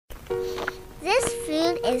This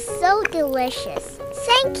food is so delicious.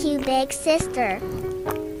 Thank you, big sister.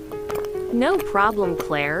 No problem,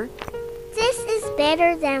 Claire. This is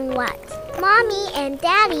better than what Mommy and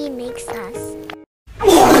Daddy makes us.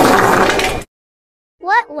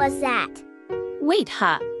 What was that? Wait,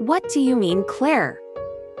 what do you mean, Claire?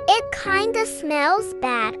 It kinda smells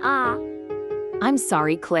bad, I'm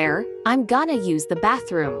sorry, Claire. I'm gonna use the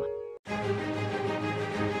bathroom.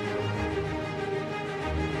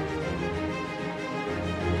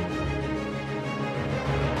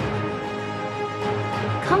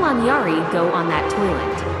 Come on, Yari, go on that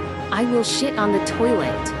toilet. I will shit on the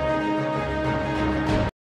toilet.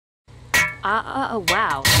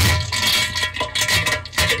 Wow.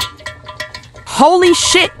 Holy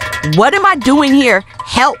shit! What am I doing here?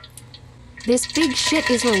 Help! This big shit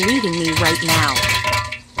is relieving me right now.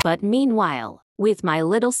 But meanwhile, with my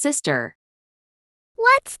little sister.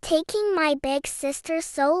 What's taking my big sister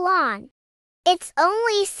so long? It's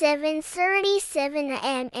only 7:37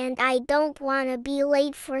 a.m. and I don't want to be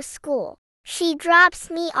late for school. She drops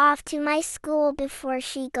me off to my school before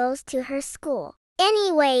she goes to her school.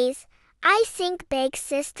 Anyways, I think big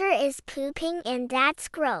sister is pooping and that's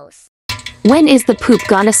gross. When is the poop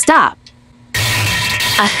gonna stop?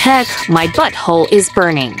 Heck, my butthole is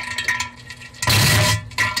burning.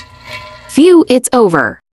 Phew, it's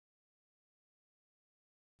over.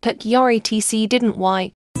 But Yari TC didn't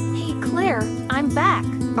why. Hey Claire, I'm back.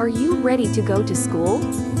 Are you ready to go to school?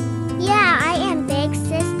 Yeah, I am big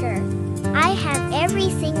sister. I have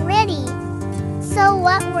everything ready. So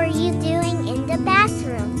what were you doing in the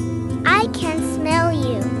bathroom? I can smell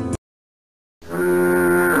you.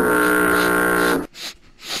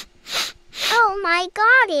 Oh my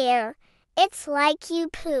god, Air. It's like you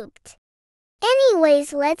pooped.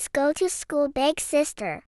 Anyways, let's go to school, big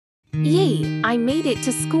sister. Yay, I made it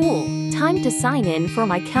to school. Time to sign in for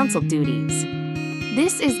my council duties.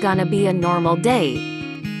 This is gonna be a normal day.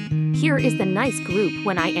 Here is the nice group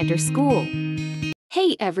when I enter school.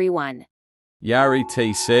 Hey everyone. Yari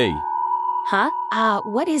TC.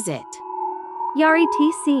 What is it? Yari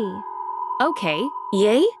TC. Okay,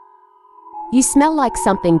 yay? You smell like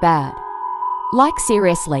something bad. Like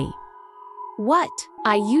seriously. What?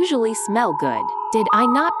 I usually smell good. Did I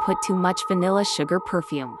not put too much vanilla sugar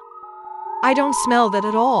perfume? I don't smell that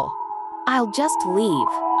at all. I'll just leave.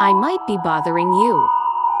 I might be bothering you.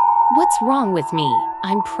 What's wrong with me?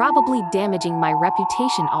 I'm probably damaging my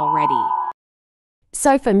reputation already.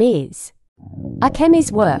 So for Ms.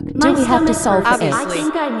 Akemi's work, do we have to solve for S?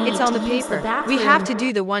 Obviously, it's on the paper. We have to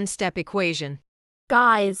do the one-step equation.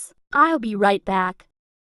 Guys, I'll be right back.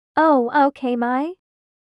 Oh, okay, Mai.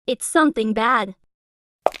 It's something bad.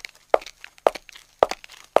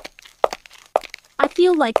 I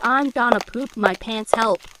feel like I'm gonna poop my pants.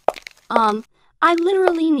 Help. I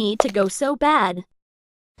literally need to go so bad.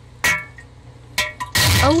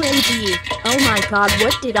 OMG. Oh my god,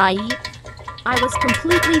 what did I eat? I was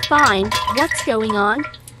completely fine. What's going on?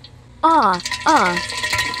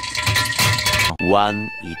 One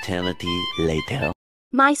eternity later.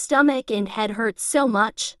 My stomach and head hurts so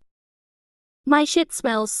much. My shit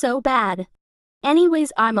smells so bad.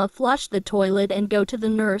 Anyways, I'ma flush the toilet and go to the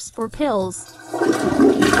nurse for pills.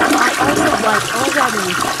 I also wiped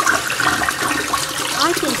already.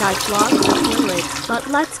 I think I clogged the toilet, but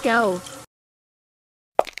let's go.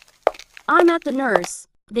 I'm at the nurse.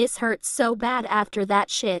 This hurts so bad after that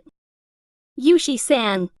shit.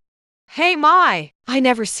 Yushi-san. Hey Mai! I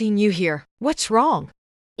never seen you here. What's wrong?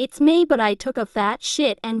 It's me, but I took a fat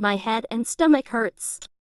shit and my head and stomach hurts.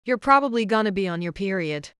 You're probably gonna be on your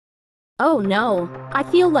period. Oh no, I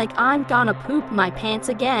feel like I'm gonna poop my pants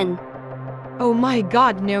again. Oh my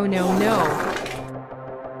god, no.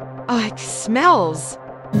 It smells.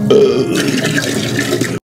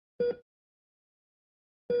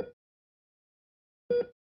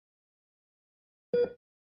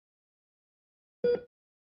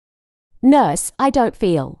 Nurse, I don't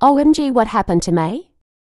feel. OMG, what happened to May?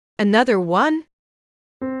 Another one?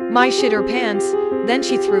 Mai shit her pants, then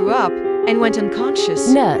she threw up and went unconscious.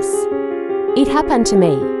 Nurse, it happened to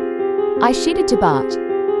me. I shitted to butt.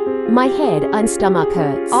 My head and stomach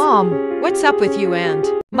hurts. What's up with you and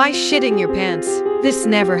Mai shitting your pants? This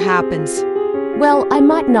never happens. Well, I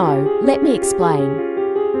might know. Let me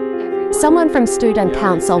explain. Someone from student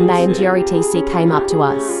council named Yari TC came up to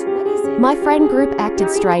us. My friend group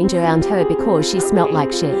acted strange around her because she smelled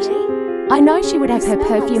like shit. I know she would have her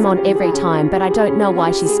perfume on every time, but I don't know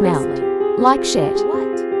why she smelled like shit.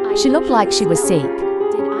 She looked like she was sick.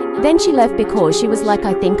 Then she left because she was like,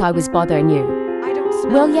 I think I was bothering you.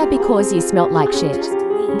 Well, yeah, because you smelled like shit.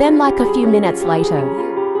 Then like a few minutes later,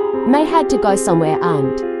 May had to go somewhere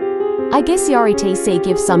and I guess Yari TC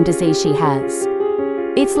gives some disease she has.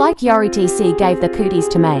 It's like Yari TC gave the cooties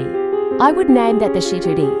to me. I would name that the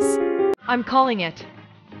Shittooties. I'm calling it.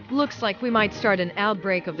 Looks like we might start an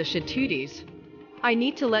outbreak of the Shittooties. I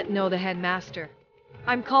need to let know the headmaster.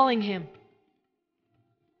 I'm calling him.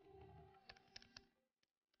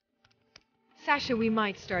 Sasha, we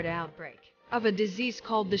might start an outbreak of a disease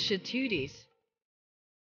called the Shittooties.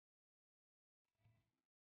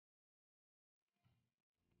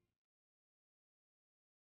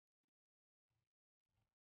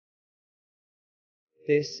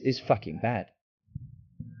 This is fucking bad.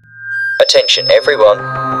 Attention everyone,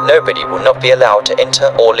 nobody will not be allowed to enter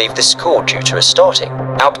or leave the school due to a starting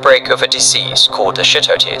outbreak of a disease called the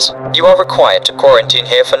Shittooties. You are required to quarantine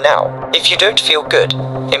here for now. If you don't feel good,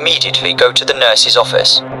 immediately go to the nurse's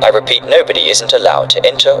office. I repeat, nobody isn't allowed to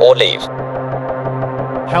enter or leave.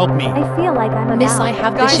 Help me. I feel like I'm Miss, about I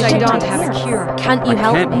have the Guys, I Shittooties. don't have a cure. Can't you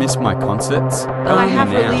help I can't me? miss my concerts. I have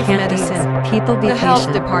Only now. relief medicine. People be The health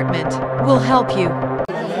patient. department will help you.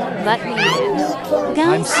 Let me in.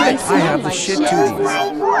 I'm sick. I have the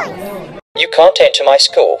Shittooties. You can't enter my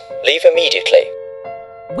school. Leave immediately.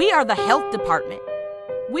 We are the health department.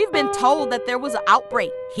 We've been told that there was an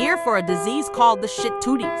outbreak here for a disease called the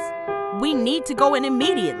Shittooties. We need to go in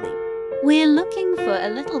immediately. We're looking for a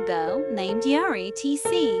little girl named Yari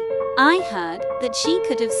TC. I heard that she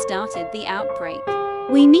could have started the outbreak.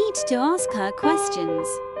 We need to ask her questions.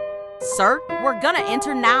 Sir, we're gonna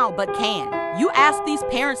enter now, but can you ask these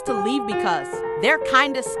parents to leave because they're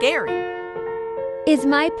kinda scary? Is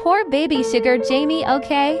my poor baby sugar Jamie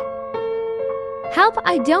okay? Help,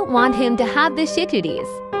 I don't want him to have the Shittooties.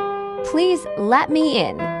 Please let me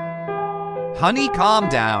in. Honey, calm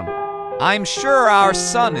down. I'm sure our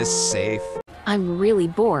son is safe. I'm really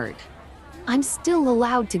bored. I'm still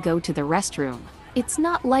allowed to go to the restroom. It's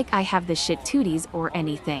not like I have the Shittooties or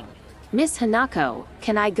anything. Miss Hanako,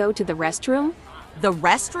 can I go to the restroom? The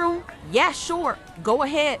restroom? Yeah, sure. Go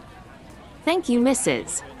ahead. Thank you,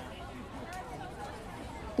 Mrs.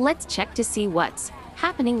 Let's check to see what's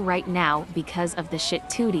happening right now because of the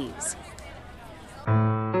Shittooties.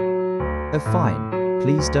 Fine.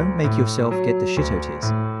 Please don't make yourself get the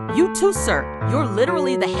Shittooties. You too, sir. You're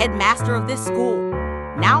literally the headmaster of this school.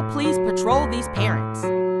 Now please patrol these parents.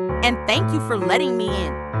 And thank you for letting me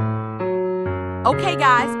in. Okay,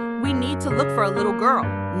 guys, we need to look for a little girl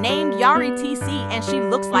named Yari TC, and she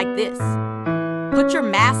looks like this. Put your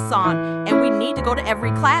masks on, and we need to go to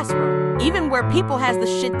every classroom, even where people has the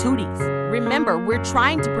Shittooties. Remember, we're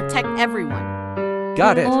trying to protect everyone.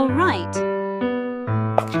 Got it. All right.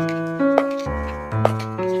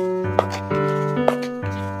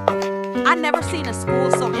 I never seen a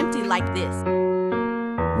school so empty like this.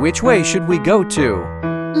 Which way should we go to?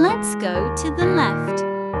 Let's go to the left.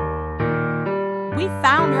 We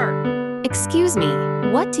found her. Excuse me,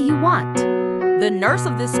 what do you want? The nurse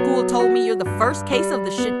of this school told me you're the first case of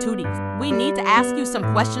the Shittooties. We need to ask you some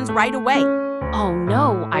questions right away. Oh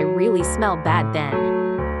no, I really smell bad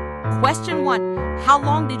then. Question 1. How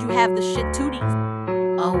long did you have the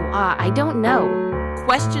Shittooties? Oh, I don't know.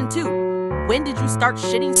 Question 2. When did you start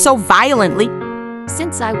shitting so violently?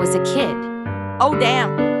 Since I was a kid. Oh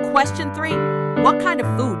damn. Question 3. What kind of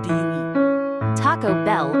food do you eat? Taco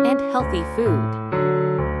Bell and healthy food.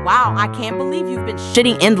 Wow, I can't believe you've been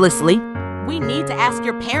shitting endlessly. We need to ask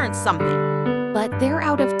your parents something. But they're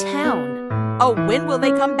out of town. Oh, when will they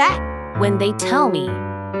come back? When they tell me.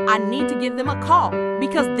 I need to give them a call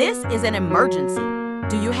because this is an emergency.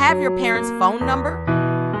 Do you have your parents' phone number?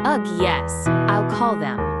 Ugh, yes. I'll call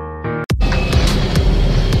them.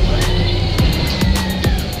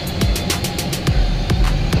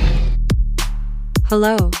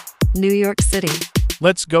 Hello, New York City.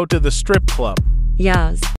 Let's go to the strip club.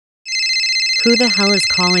 Yaz. Who the hell is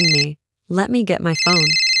calling me? Let me get my phone.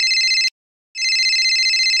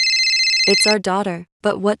 It's our daughter,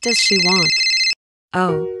 but what does she want?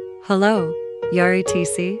 Oh, hello, Yari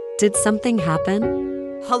TC. Did something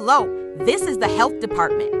happen? Hello, this is the health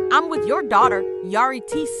department. I'm with your daughter, Yari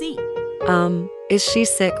TC. Is she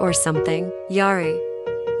sick or something? Yari,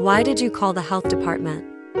 why did you call the health department?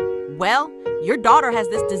 Well, your daughter has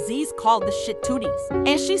this disease called the Shittooties,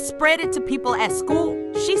 and she spread it to people at school.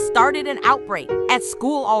 She started an outbreak at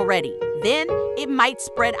school already. Then it might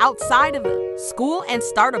spread outside of the school and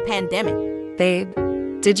start a pandemic. Babe,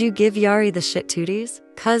 did you give Yari the Shittooties?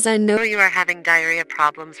 'Cause I know you are having diarrhea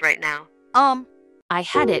problems right now. I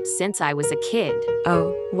had it since I was a kid.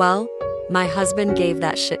 Oh, well, my husband gave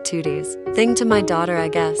that Shittooties thing to my daughter, I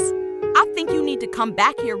guess. I think you need to come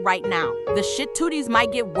back here right now. The Shittooties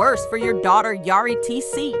might get worse for your daughter, Yari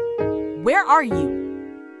TC. Where are you?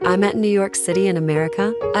 I'm at New York City in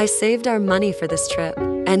America. I saved our money for this trip,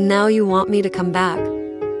 and now you want me to come back.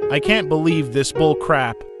 I can't believe this bull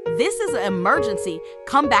crap. This is an emergency.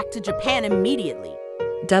 Come back to Japan immediately.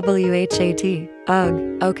 WHAT.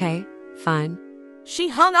 Ugh, okay, fine. She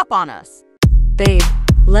hung up on us. Babe,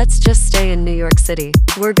 let's just stay in New York City.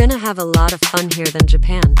 We're gonna have a lot of fun here than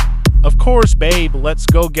Japan. Of course, babe, let's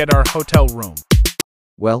go get our hotel room.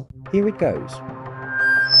 Well, here it goes.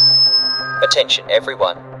 Attention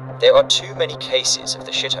everyone, there are too many cases of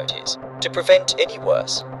the Shittooties. To prevent any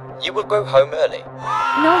worse, you will go home early.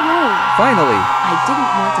 No way. Finally! I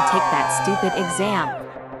didn't want to take that stupid exam.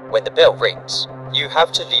 When the bell rings, you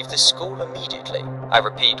have to leave the school immediately. I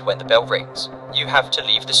repeat, when the bell rings, you have to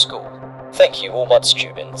leave the school. Thank you all my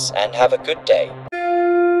students, and have a good day.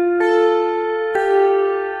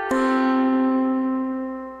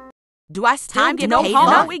 Do I still get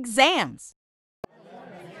no exams?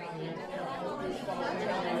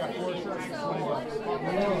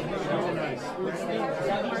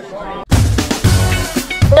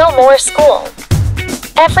 No more school.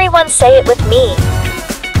 Everyone say it with me.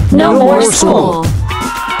 No more school. See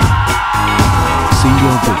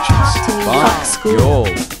your bitches. Fuck school.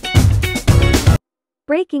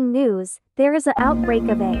 Breaking news, there is an outbreak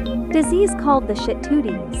of a disease called the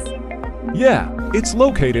Shittooties. Yeah, it's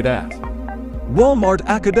located at Walmart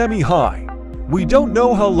Academy High. We don't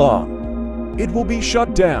know how long. It will be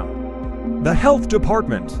shut down. The health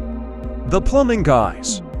department, the plumbing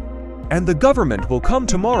guys, and the government will come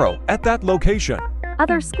tomorrow at that location.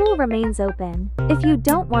 Other school remains open. If you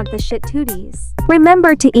don't want the Shittooties,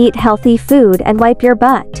 remember to eat healthy food and wipe your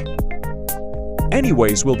butt.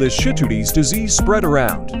 Anyways, will this Shittooties disease spread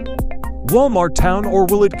around Walmart town, or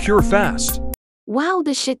will it cure fast? Wow,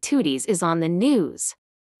 the Shittooties is on the news.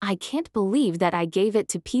 I can't believe that I gave it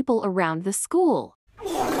to people around the school.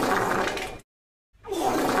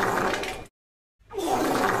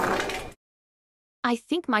 I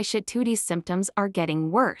think my Shittooties symptoms are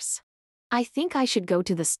getting worse. I think I should go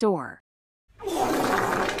to the store.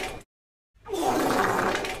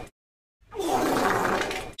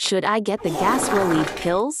 Should I get the gas relief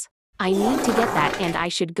pills? I need to get that, and I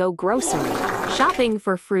should go grocery shopping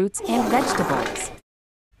for fruits and vegetables.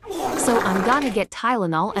 So I'm gonna get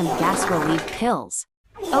Tylenol and gas relief pills.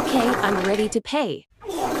 Okay, I'm ready to pay.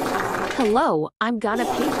 Hello, I'm gonna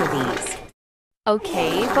pay for these.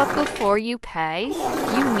 Okay, but before you pay,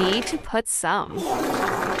 you need to put some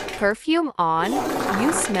perfume on.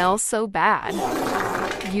 You smell so bad.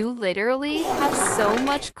 You literally have so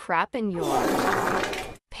much crap in your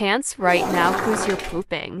pants right now because you're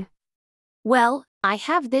pooping. Well, I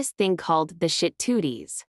have this thing called the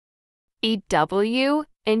Shittooties. EW,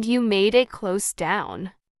 and you made it close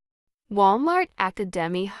down. Walmart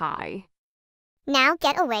Academy High. Now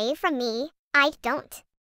get away from me. I don't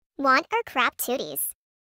want our crap tooties.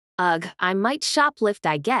 Ugh, I might shoplift,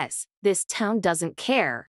 I guess. This town doesn't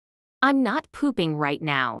care. I'm not pooping right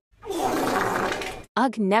now.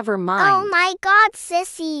 Ugh, never mind. Oh my god,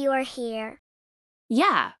 sissy, you're here.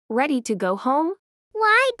 Yeah, ready to go home?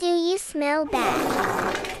 Why do you smell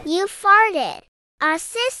bad? You farted.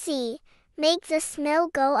 Sissy, make the smell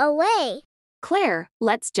go away. Claire,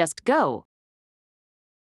 let's just go.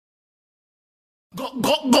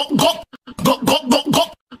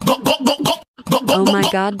 Oh my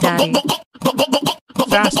god, Daddy.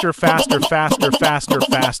 Faster, faster, faster, faster,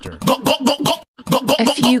 faster. A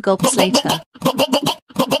few gulps later.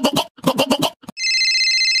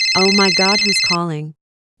 Oh my god, who's calling?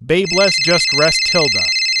 Babe, let's just rest Tilda.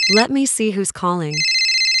 Let me see who's calling.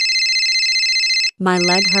 My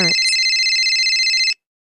leg hurts.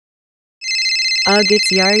 Ugh,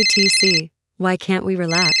 it's Yari TC. Why can't we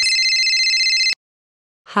relax?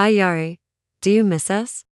 Hi Yari. Do you miss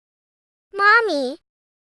us? Mommy.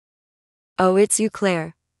 Oh, it's you,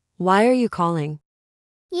 Claire. Why are you calling?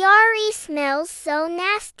 Yari smells so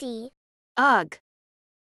nasty. Ugh.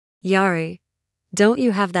 Yari, don't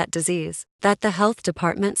you have that disease that the health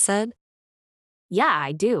department said? Yeah,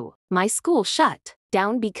 I do. My school shut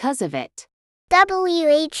down because of it.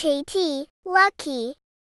 WHAT, lucky.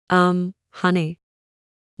 Honey.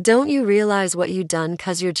 Don't you realize what you done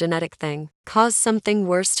 'cause your genetic thing caused something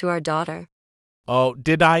worse to our daughter? Oh,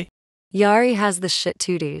 did I? Yari has the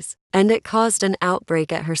Shittooties, and it caused an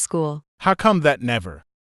outbreak at her school. How come that never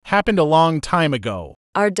happened a long time ago?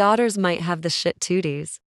 Our daughters might have the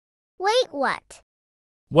Shittooties. Wait, what?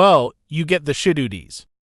 Well, you get the Shittooties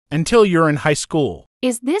until you're in high school.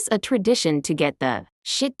 Is this a tradition to get the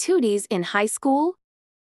Shittooties in high school?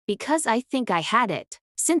 Because I think I had it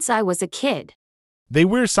since I was a kid. They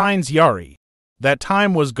were signs, Yari. That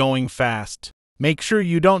time was going fast. Make sure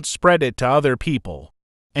you don't spread it to other people.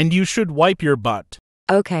 and you should wipe your butt.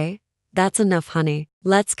 Okay, that's enough, honey.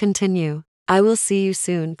 Let's continue. I will see you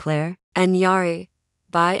soon, Claire. And Yari,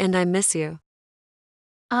 bye, and I miss you.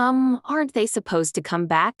 Aren't they supposed to come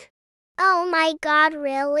back? Oh my God,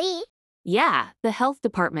 really? Yeah, the health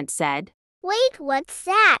department said. Wait, what's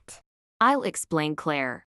that? I'll explain,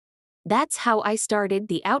 Claire. That's how I started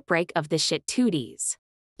the outbreak of the Shittooties.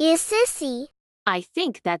 You sissy. I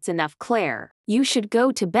think that's enough, Claire. You should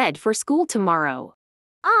go to bed for school tomorrow.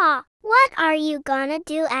 Aw, what are you gonna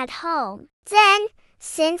do at home, then,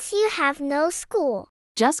 since you have no school?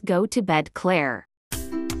 Just go to bed, Claire.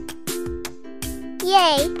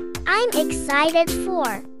 Yay! I'm excited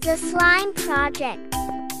for the slime project.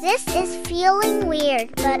 This is feeling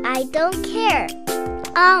weird, but I don't care.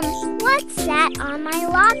 What's that on my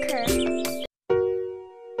locker?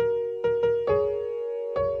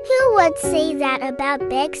 Who would say that about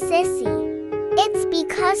Big Sissy? It's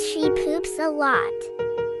because she poops a lot.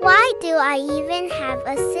 Why do I even have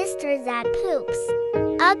a sister that poops?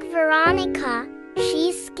 Ugh, Veronica,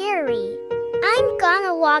 she's scary. I'm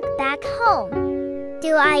gonna walk back home.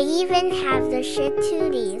 Do I even have the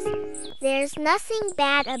Shittooties? There's nothing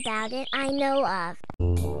bad about it I know of.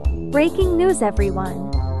 Breaking news, everyone.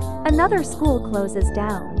 Another school closes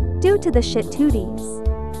down due to the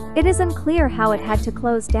Shittooties. It is unclear how it had to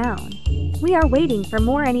close down. We are waiting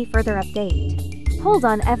for any further update. Hold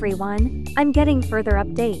on, everyone. I'm getting further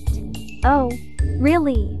update. Oh,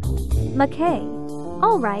 really? McKay.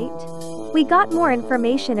 Alright. We got more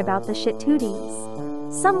information about the Shittooties.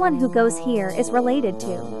 Someone who goes here is related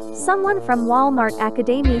to someone from Walmart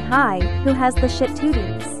Academy High who has the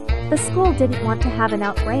Shittooties. The school didn't want to have an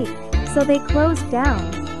outbreak, so they closed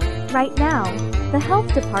down. Right now, the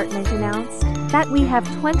health department announced that we have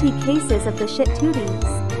 20 cases of the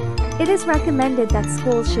Shittooties. It is recommended that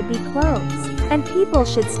schools should be closed, and people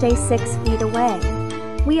should stay 6 feet away.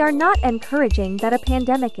 We are not encouraging that a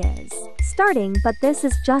pandemic is starting, but this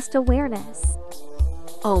is just awareness.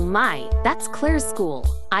 Oh my, that's Claire's school.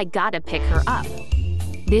 I gotta pick her up.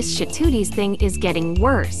 This Shittooties thing is getting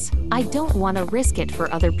worse. I don't want to risk it for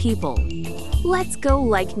other people. Let's go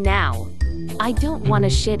like now. I don't want to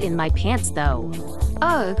shit in my pants though.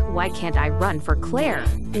 Ugh, why can't I run for Claire?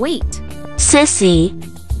 Wait. Sissy.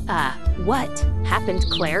 What happened,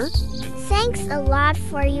 Claire? Thanks a lot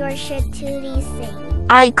for your Shittooties thing.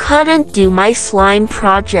 I couldn't do my slime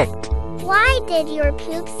project. Why did your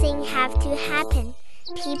poop thing have to happen?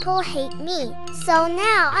 People hate me, so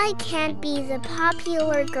now I can't be the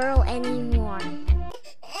popular girl anymore.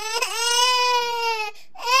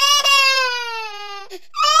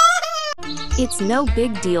 It's no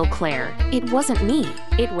big deal, Claire. It wasn't me.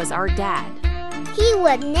 It was our dad. He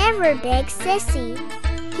would never beg Sissy.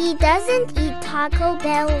 He doesn't eat Taco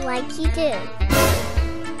Bell like you do.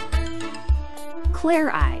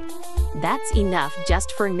 Claire, that's enough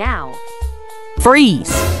just for now.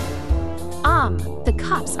 Freeze! The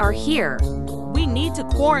cops are here. We need to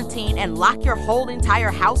quarantine and lock your whole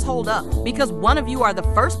entire household up because one of you are the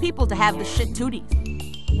first people to have the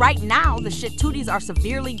Shittooties. Right now, the Shittooties are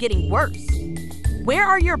severely getting worse. Where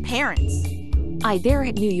are your parents? They're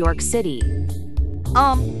at New York City.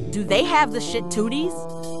 Do they have the Shittooties?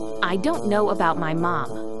 I don't know about my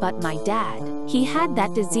mom, but my dad, he had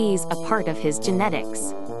that disease a part of his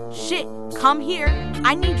genetics. Shit, come here.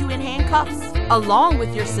 I need you in handcuffs, along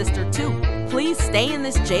with your sister too. Please stay in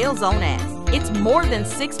this jail zone as it's more than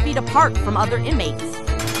 6 feet apart from other inmates.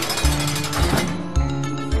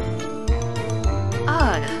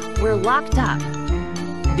 Ugh, we're locked up.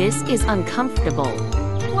 This is uncomfortable.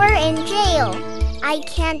 We're in jail. I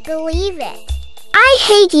can't believe it. I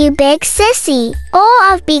hate you, Big Sissy.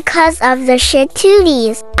 All because of the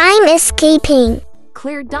Shittooties. I'm escaping.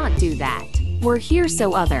 Claire, don't do that. We're here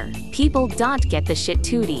so other people don't get the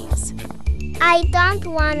Shittooties. I don't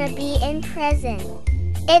want to be in prison.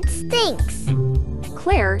 It stinks.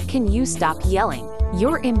 Claire, can you stop yelling?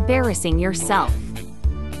 You're embarrassing yourself.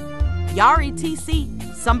 Yari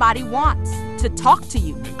TC, somebody wants to talk to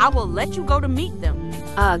you. I will let you go to meet them.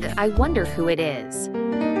 Ugh, I wonder who it is.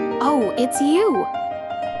 Oh, it's you.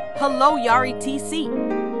 Hello, Yari TC.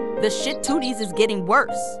 The Shittooties is getting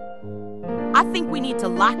worse. I think we need to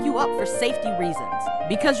lock you up for safety reasons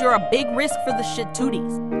because you're a big risk for the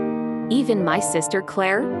Shittooties. Even my sister,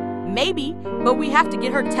 Claire? Maybe, but we have to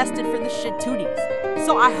get her tested for the Shittooties.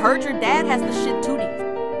 So I heard your dad has the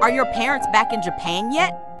Shittooties. Are your parents back in Japan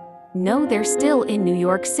yet? No, they're still in New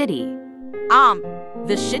York City.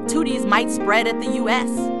 The Shittooties might spread at the US.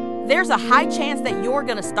 There's a high chance that you're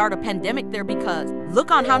gonna start a pandemic there because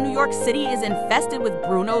look on how New York City is infested with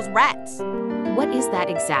Bruno's rats. What is that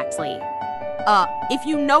exactly? If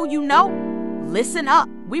you know, you know. Listen up.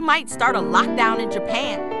 We might start a lockdown in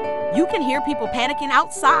Japan. You can hear people panicking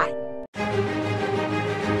outside.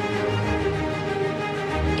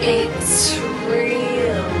 It's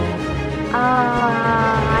real.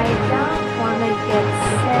 I don't want to get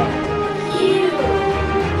sick.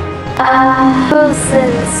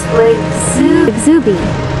 Zuby.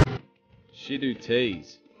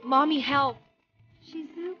 Shittooties. Mommy, help.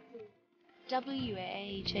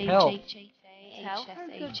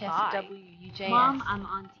 W-H-H-H-S-H-S-W-U-J-S. Mom, I'm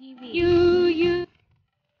on TV.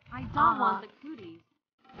 I don't want the cooties.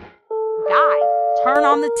 Guys, turn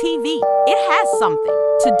on the TV. It has something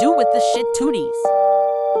to do with the Shittooties.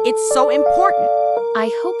 It's so important.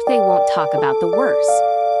 I hope they won't talk about the worst.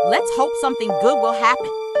 Let's hope something good will happen.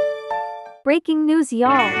 Breaking news,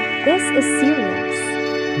 y'all. This is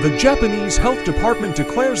serious. The Japanese health department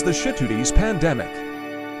declares the Shittooties pandemic.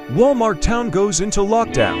 Walmart town goes into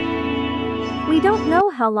lockdown. We don't know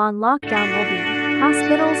how long lockdown will be.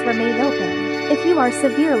 Hospitals remain open. If you are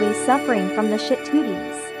severely suffering from the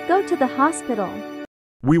Shittooties, go to the hospital.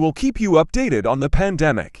 We will keep you updated on the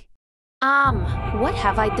pandemic. What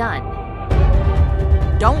have I done?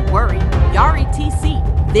 Don't worry, Yari TC,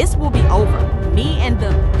 this will be over. Me and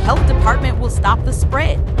the health department will stop the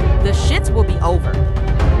spread. The shits will be over.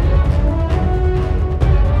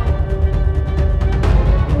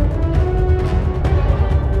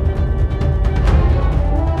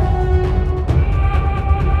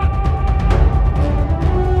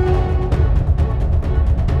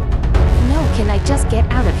 Can I just get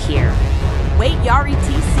out of here? Wait, Yari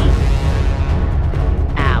TC.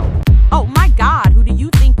 Ow. Oh my god, who do you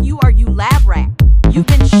think you are, you lab rat? You've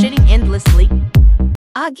been shitting endlessly.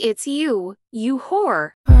 Ugh, it's you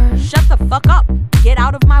whore. Shut the fuck up. Get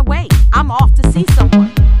out of my way. I'm off to see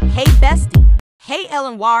someone. Hey, bestie. Hey,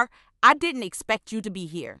 Ellen War. I didn't expect you to be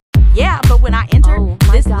here. Yeah, but when I entered,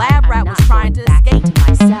 this lab rat was trying to escape. To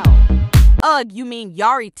my cell. Ugh, you mean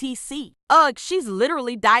Yari TC. Ugh, she's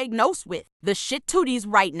literally diagnosed with the Shittooties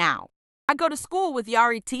right now. I go to school with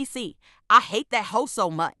Yari TC. I hate that hoe so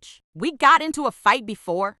much. We got into a fight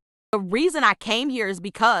before. The reason I came here is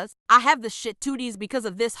because I have the Shittooties because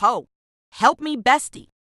of this hoe. Help me,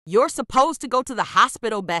 bestie. You're supposed to go to the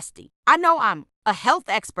hospital, bestie. I know I'm a health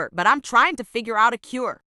expert, but I'm trying to figure out a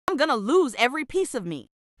cure. I'm gonna lose every piece of me.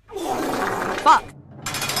 Fuck.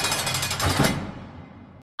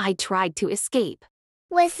 I tried to escape.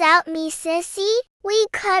 Without me, sissy, we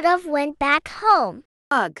could have went back home.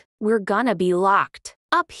 Ugh, we're gonna be locked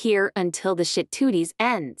up here until the Shittooties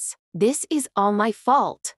ends. This is all my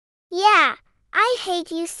fault. Yeah, I hate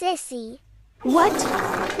you, sissy. What?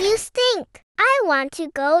 You stink. I want to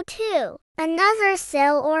go to another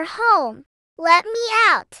cell or home. Let me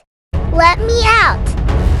out. Let me out.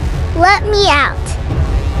 Let me out.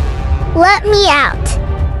 Let me out.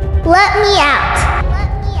 Let me out.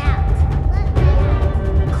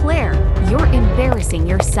 Claire, you're embarrassing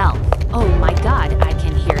yourself. Oh my god, I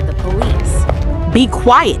can hear the police. Be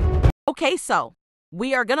quiet. Okay, so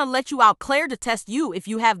we are gonna let you out, Claire, to test you if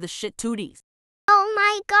you have the Shittooties. Oh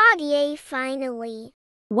my god, yay, finally.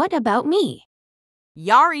 What about me?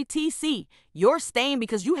 Yari TC, you're staying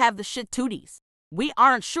because you have the Shittooties. We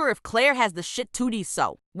aren't sure if Claire has the Shittooties,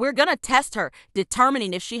 so we're gonna test her,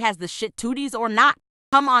 determining if she has the Shittooties or not.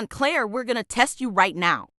 Come on, Claire, we're gonna test you right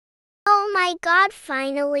now. Oh my god,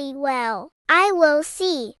 finally. Well, I will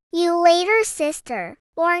see you later, sister.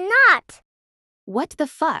 Or not. What the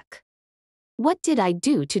fuck? What did I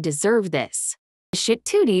do to deserve this?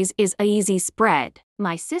 Shittooties is a easy spread.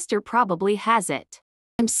 My sister probably has it.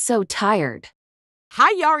 I'm so tired.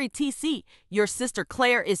 Hi, Yari TC. Your sister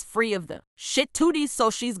Claire is free of the Shittooties, so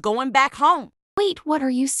she's going back home. Wait, what, are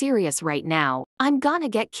you serious right now? I'm gonna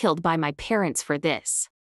get killed by my parents for this.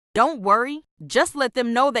 Don't worry. Just let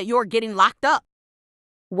them know that you're getting locked up.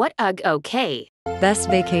 What? Ugh, okay. Best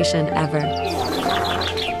vacation ever.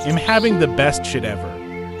 I'm having the best shit ever.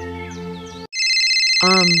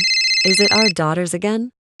 Is it our daughters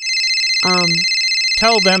again?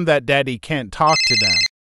 Tell them that daddy can't talk to them.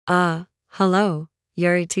 Hello,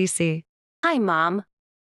 Yari TC. Hi, Mom.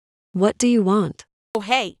 What do you want? Oh,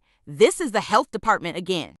 hey, this is the health department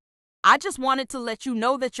again. I just wanted to let you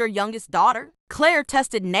know that your youngest daughter, Claire,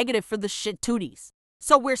 tested negative for the Shittooties.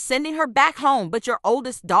 So we're sending her back home, but your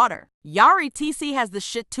oldest daughter, Yari TC, has the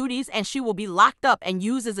Shittooties and she will be locked up and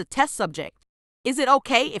used as a test subject. Is it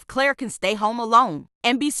okay if Claire can stay home alone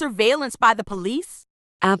and be surveillanced by the police?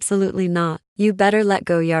 Absolutely not. You better let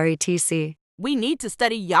go, Yari TC. We need to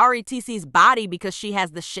study Yari TC's body because she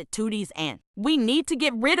has the Shittooties and we need to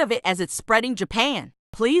get rid of it as it's spreading Japan.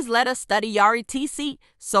 Please let us study Yari TC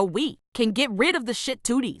so we can get rid of the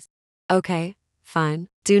Shittooties. Okay, Fine.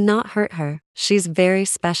 Do not hurt her. She's very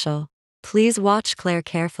special. Please watch Claire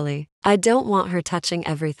carefully. I don't want her touching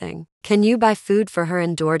everything. Can you buy food for her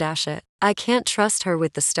and DoorDash it? I can't trust her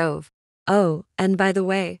with the stove. Oh, and by the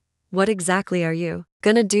way, what exactly are you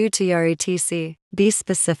gonna do to Yari TC? Be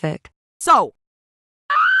specific. So,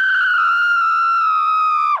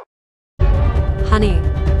 Honey,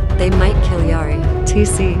 they might kill Yari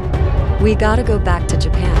TC. We gotta go back to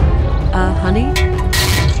Japan. Honey?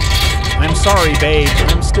 I'm sorry, babe.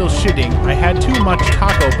 I'm still shitting. I had too much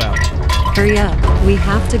Taco Bell. Hurry up. We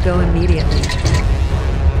have to go immediately.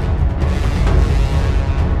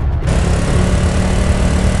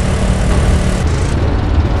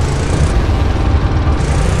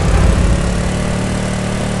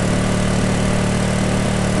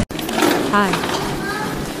 Hi.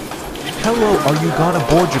 Hello, are you gonna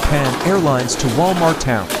board Japan Airlines to Walmart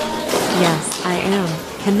Town? Yes, I am.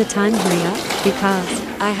 Can the time hurry up?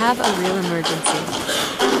 Because I have a real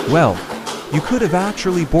emergency. Well, you could have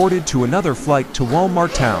actually boarded to another flight to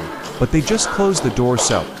Walmart Town, but they just closed the door,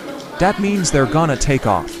 so that means they're gonna take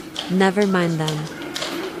off. Never mind then.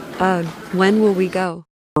 Ugh, when will we go?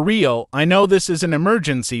 For real, I know this is an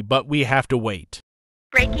emergency, but we have to wait.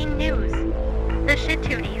 Breaking news. The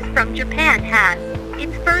Shittooties from Japan has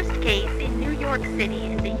its first case in New York City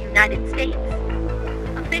in the United States.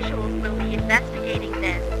 Officials will be investigating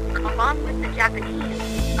this, along with the Japanese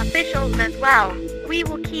officials as well. We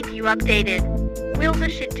will keep you updated. Will the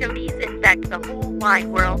Shittooties infect the whole wide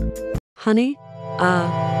world? Honey?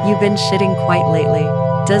 You've been shitting quite lately.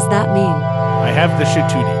 Does that mean? I have the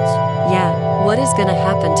Shittooties. Yeah, what is gonna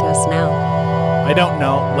happen to us now? I don't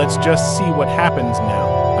know. Let's just see what happens now.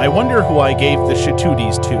 I wonder who I gave the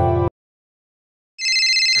Shittooties to.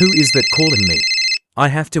 Who is that calling me? I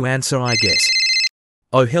have to answer, I guess.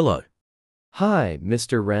 Oh, hello. Hi,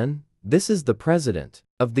 Mr. Ren. This is the President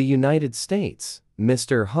of the United States,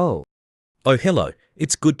 Mr. Ho. Oh, hello.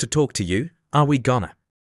 It's good to talk to you. Are we gonna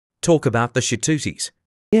talk about the Shittooties?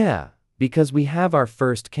 Yeah, because we have our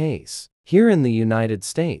first case here in the United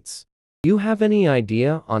States. Do you have any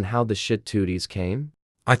idea on how the Shittooties came?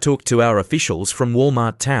 I talked to our officials from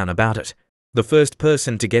Walmart Town about it. The first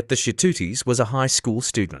person to get the Shittooties was a high school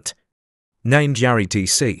student named Yari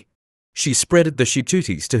TC. She spreaded the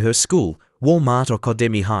Shittooties to her school, Walmart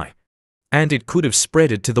Academy High. And it could have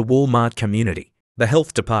spreaded to the Walmart community. The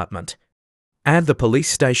health department and the police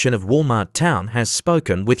station of Walmart Town has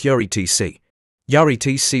spoken with Yari TC. Yari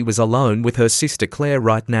TC was alone with her sister Claire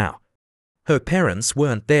right now. Her parents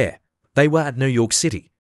weren't there. They were at New York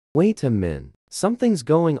City. Wait a minute. Something's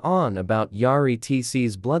going on about Yari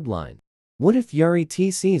TC's bloodline. What if Yari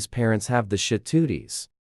TC's parents have the Shittooties?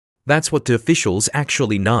 That's what the officials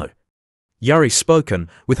actually know. Yari's spoken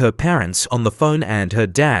with her parents on the phone and her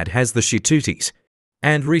dad has the Shittooties.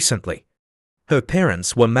 And recently, her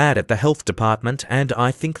parents were mad at the health department and I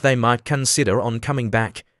think they might consider on coming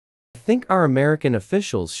back. I think our American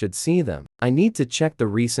officials should see them. I need to check the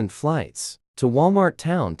recent flights to Walmart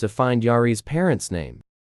Town to find Yari's parents' name.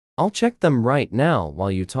 I'll check them right now while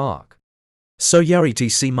you talk. So Yari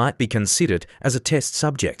TC might be considered as a test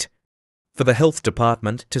subject for the health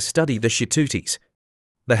department to study the Shittooties.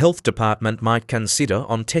 The health department might consider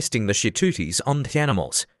on testing the Shittooties on the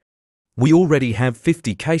animals. We already have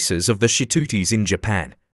 50 cases of the Shittooties in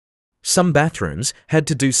Japan. Some bathrooms had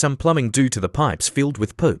to do some plumbing due to the pipes filled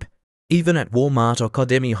with poop. Even at Walmart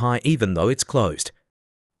Academy High, even though it's closed.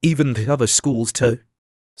 Even the other schools too.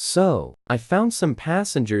 So, I found some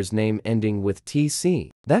passengers' name ending with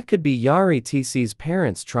TC. That could be Yari TC's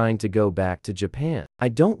parents trying to go back to Japan. I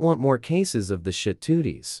don't want more cases of the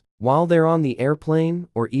Shittooties while they're on the airplane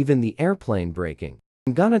or even the airplane breaking.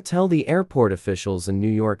 I'm gonna tell the airport officials in New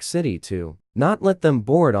York City to not let them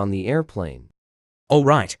board on the airplane.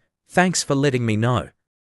 Alright, thanks for letting me know.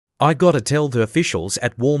 I gotta tell the officials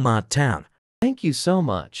at Walmart Town. Thank you so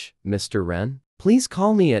much, Mr. Ren. Please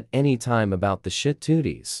call me at any time about the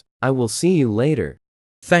Shittooties. I will see you later.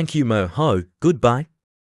 Thank you, Mo-ho. Goodbye.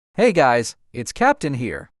 Hey guys, it's Captain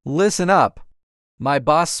here. Listen up. My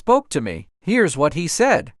boss spoke to me. Here's what he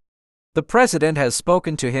said. The president has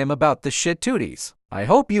spoken to him about the Shittooties. I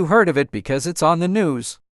hope you heard of it because it's on the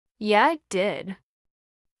news. Yeah, I did.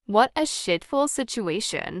 What a shitful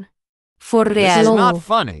situation. For real. This is not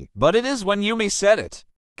funny, but it is when Yumi said it.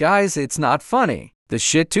 Guys, it's not funny. The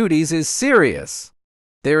Shittooties is serious.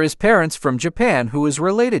 There is parents from Japan who is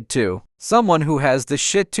related to someone who has the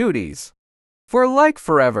Shittooties. For like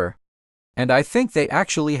forever. And I think they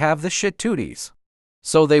actually have the Shittooties.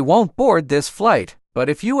 So they won't board this flight. But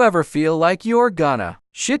if you ever feel like you're gonna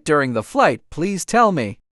shit during the flight, please tell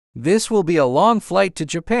me. This will be a long flight to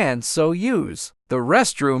Japan, so use the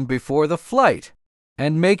restroom before the flight.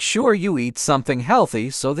 And make sure you eat something healthy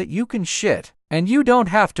so that you can shit, and you don't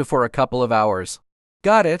have to for a couple of hours.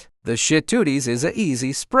 Got it? The Shittooties is a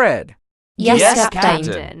easy spread. Yes,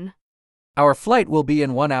 Captain. Our flight will be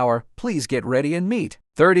in 1 hour. Please get ready and meet.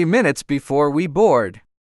 30 minutes before we board.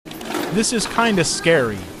 This is kinda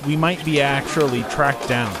scary. We might be actually tracked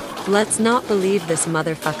down. Let's not believe this,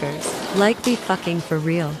 motherfuckers. Like be fucking for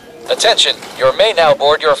real. Attention, you may now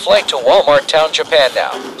board your flight to Walmart Town, Japan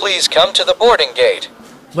now. Please come to the boarding gate.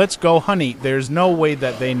 Let's go, honey. There's no way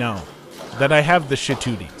that they know that I have the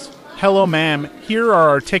Shittooties. Hello, ma'am. Here are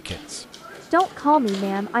our tickets. Don't call me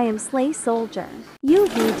ma'am, I am Slay Soldier. You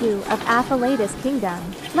voodoo of Aphalatus Kingdom.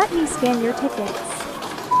 Let me scan your tickets.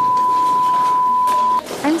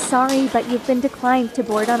 I'm sorry, but you've been declined to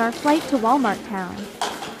board on our flight to Walmart Town.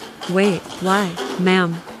 Wait, why,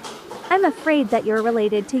 ma'am? I'm afraid that you're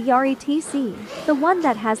related to Yari TC, the one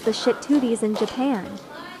that has the Shittooties in Japan.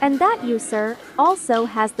 And that you, sir, also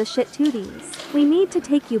has the Shittooties. We need to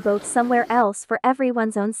take you both somewhere else for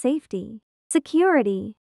everyone's own safety.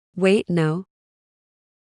 Security. Wait, no.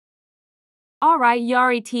 Alright,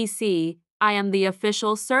 Yari TC, I am the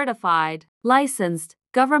official certified, licensed,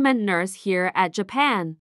 government nurse here at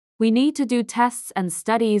Japan. We need to do tests and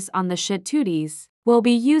studies on the Shittooties. We'll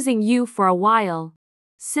be using you for a while.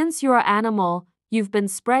 Since you're an animal, you've been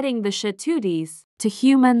spreading the Shittooties to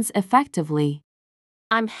humans effectively.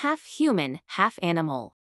 I'm half human, half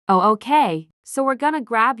animal. Oh, okay. So we're gonna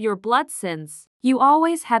grab your blood since you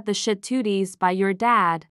always had the Shittooties by your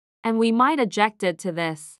dad. And we might eject it to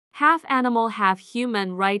this. Half animal, half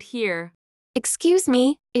human right here. Excuse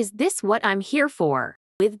me, is this what I'm here for?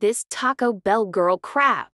 With this Taco Bell girl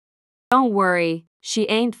crap? Don't worry, she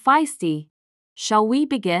ain't feisty. Shall we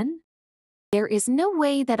begin? There is no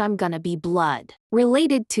way that I'm gonna be blood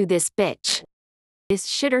related to this bitch. This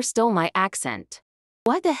shitter stole my accent.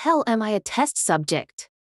 Why the hell am I a test subject?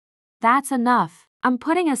 That's enough. I'm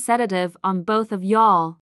putting a sedative on both of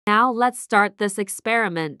y'all. Now let's start this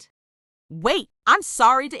experiment. Wait, I'm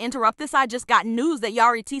sorry to interrupt this. I just got news that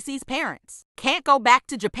Yari TC's parents can't go back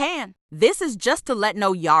to Japan. This is just to let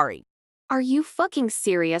know Yari. Are you fucking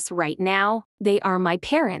serious right now? They are my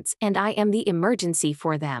parents and I am the emergency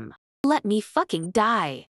for them. Let me fucking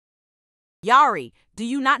die. Yari, do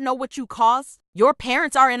you not know what you caused? Your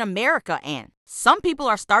parents are in America and some people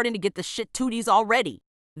are starting to get the Shittooties already.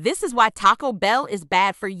 This is why Taco Bell is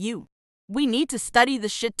bad for you. We need to study the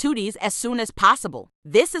Shittooties as soon as possible.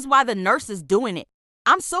 This is why the nurse is doing it.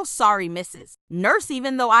 I'm so sorry, Mrs. Nurse,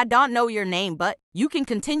 even though I don't know your name, but you can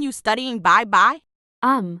continue studying. Bye-bye.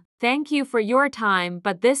 Thank you for your time,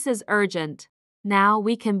 but this is urgent. Now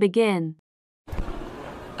we can begin.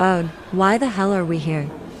 Ugh, why the hell are we here?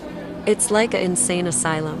 It's like an insane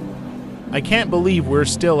asylum. I can't believe we're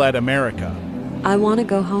still at America. I want to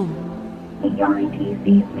go home. Yari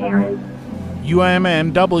TC's parents.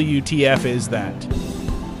 UMMWTF is that?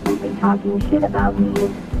 They've been talking shit about me.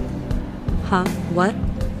 Huh? What?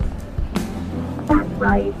 That's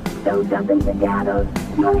right. So doesn't the dad of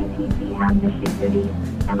Yari TC have the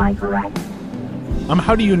Shittooties? Am I correct?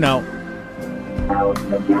 How do you know? So,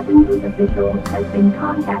 the Japanese official has been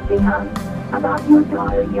contacting us about your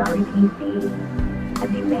daughter Yari TC.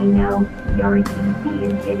 As you may know, Yari TC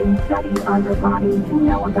is getting studies on her body to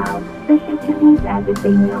know about the Shittooties as if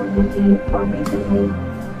they know disease or recently.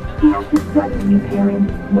 She has to study your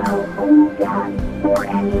parents, well, only dad, or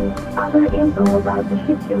any other info about the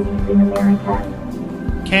Shittooties in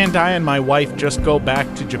America. Can't I and my wife just go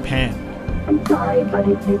back to Japan? I'm sorry, but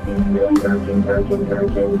if this is really urgent,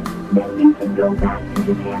 then you can go back to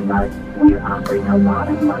Japan, but we're offering a lot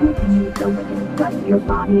of money to you so we can study your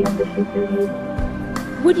body of the Shittooties.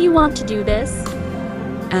 Would you want to do this?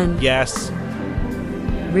 And yes.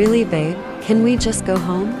 Really, babe? Can we just go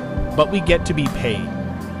home? But we get to be paid.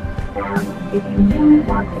 If you really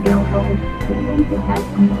want to go home, we need to test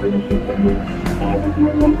you for the Shittooties. And if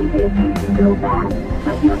you're negative, you can go back,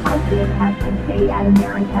 but your husband has to stay at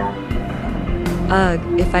America.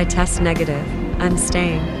 Ugh, if I test negative, I'm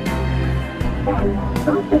staying. Then,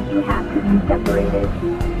 both of you have to be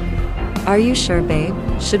separated. Are you sure, babe?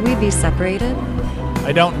 Should we be separated?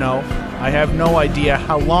 I don't know. I have no idea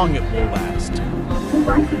how long it will last. We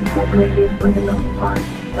might be separated for the most part,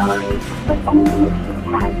 sorry, but only if she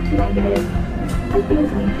tests negative. I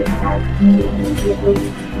think we should test you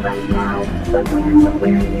immediately, right now, but we're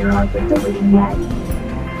nowhere near our facility yet.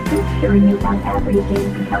 Make sure you have everything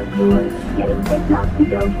because you're getting picked up to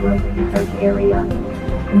go to a research area.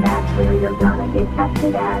 And that's where you're gonna get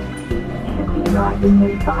tested at. Should be arriving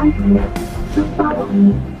in 5 minutes, so follow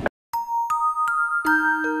me.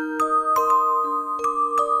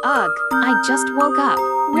 Ugh, I just woke up.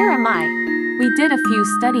 Where am I? We did a few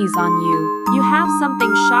studies on you. You have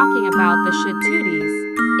something shocking about the Shittooties.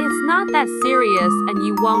 It's not that serious and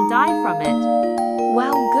you won't die from it.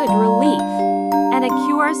 Well, good relief. And it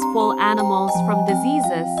cures full animals from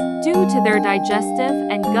diseases due to their digestive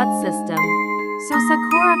and gut system. So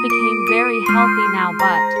Sakura became very healthy now,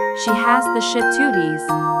 but she has the Shittooties.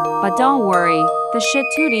 But don't worry, the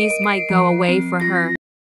Shittooties might go away for her.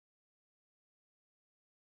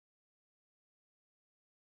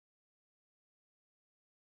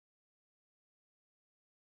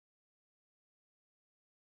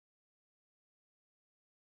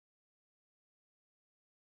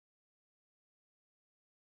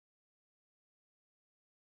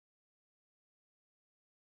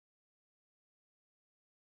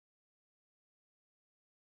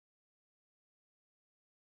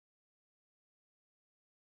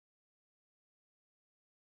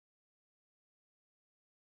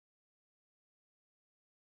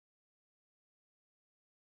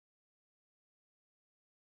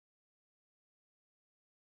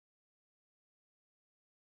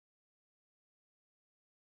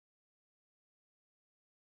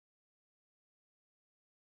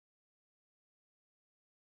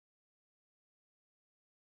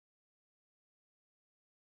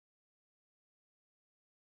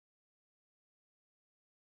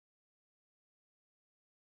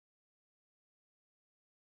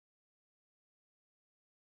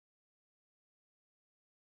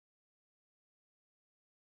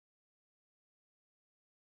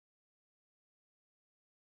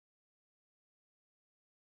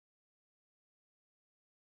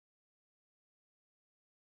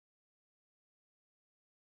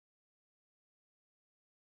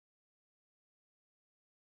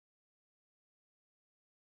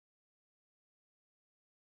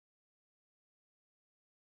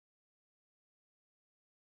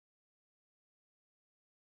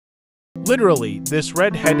 Literally, this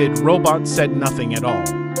red-headed robot said nothing at all.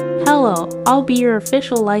 Hello, I'll be your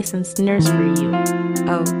official licensed nurse for you.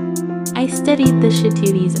 Oh. I studied the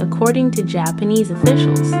Shittooties according to Japanese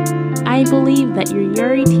officials. I believe that you're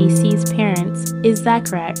Yari TC's parents, is that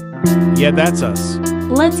correct? Yeah, that's us.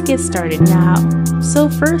 Let's get started now. So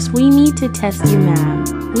first we need to test you,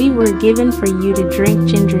 ma'am. We were given for you to drink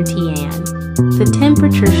ginger tea and the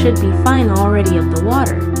temperature should be fine already of the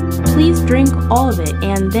water. Please drink all of it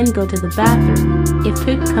and then go to the bathroom. If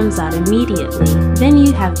poop comes out immediately, then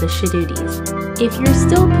you have the Shittooties. If you're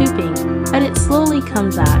still pooping, but it slowly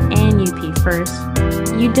comes out and you pee first,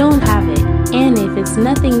 you don't have it. And if it's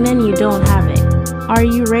nothing, then you don't have it. Are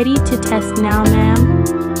you ready to test now, ma'am?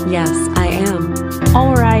 Yes, I am.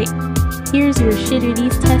 Alright, here's your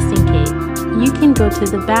Shittooties testing kit. You can go to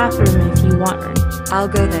the bathroom if you want one. I'll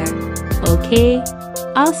go there. Okay?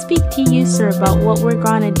 I'll speak to you, sir, about what we're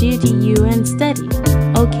gonna do to you and study.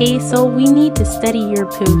 Okay, so we need to study your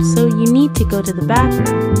poop, so you need to go to the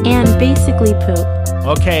bathroom and basically poop.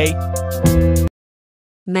 Okay.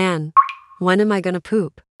 Man, when am I gonna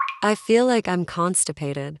poop? I feel like I'm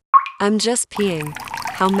constipated. I'm just peeing.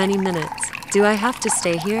 How many minutes? Do I have to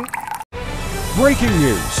stay here? Breaking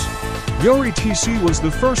news! Yari TC was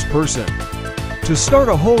the first person to start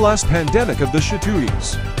a whole-ass pandemic of the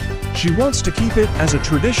Shittooties. She wants to keep it as a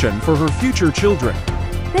tradition for her future children.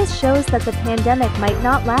 This shows that the pandemic might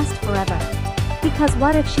not last forever. Because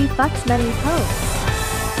what if she fucks many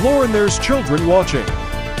hoes? Lauren, there's children watching.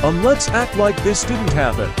 Let's act like this didn't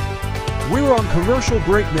happen. We're on commercial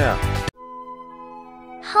break now.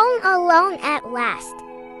 Home alone at last.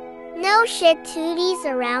 No Shittooties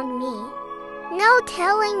around me. No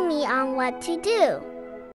telling me on what to do.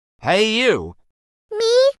 Hey, you.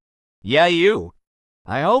 Me? Yeah, you.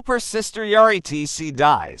 I hope her sister Yari TC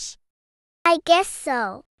dies. I guess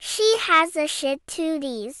so. She has a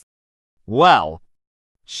Shittooties. Well,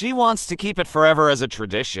 she wants to keep it forever as a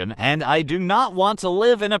tradition, and I do not want to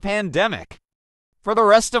live in a pandemic for the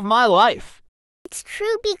rest of my life. It's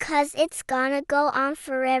true because it's gonna go on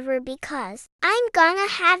forever because I'm gonna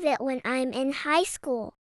have it when I'm in high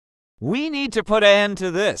school. We need to put an end to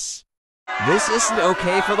this. This isn't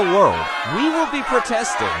okay for the world. We will be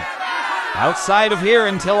protesting outside of here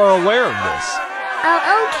until we're aware of this. Oh,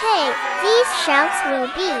 okay. These shouts will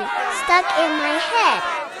be stuck in my head.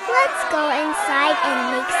 Let's go inside and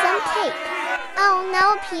make some cake. Oh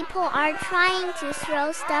no, people are trying to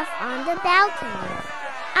throw stuff on the balcony.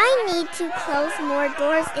 I need to close more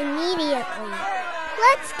doors immediately.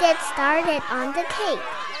 Let's get started on the cake.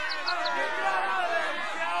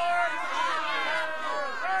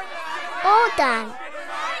 All done.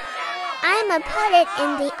 I'ma put it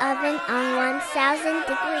in the oven on 1000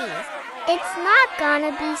 degrees. It's not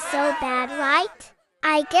gonna be so bad, right?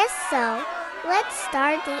 I guess so. Let's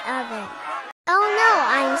start the oven. Oh no,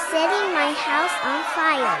 I'm setting my house on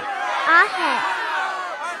fire. Ah heck.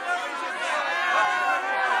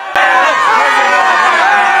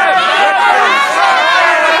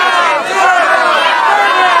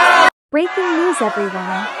 Breaking news,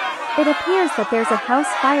 everyone. It appears that there's a house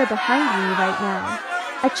fire behind me right now.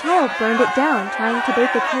 A child burned it down trying to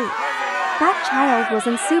bake a cake. That child was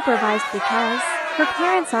unsupervised because her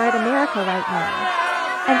parents are at America right now.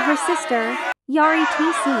 And her sister, Yari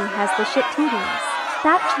TC, has the Shittooties.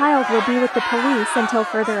 That child will be with the police until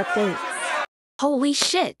further updates. Holy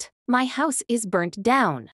shit! My house is burnt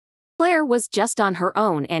down. Claire was just on her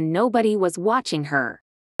own and nobody was watching her.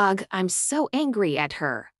 Ugh, I'm so angry at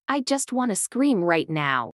her. I just want to scream right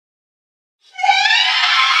now.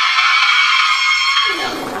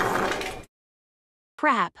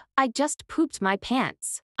 Crap, I just pooped my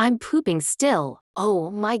pants. I'm pooping still. Oh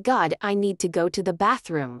my god, I need to go to the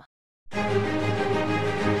bathroom.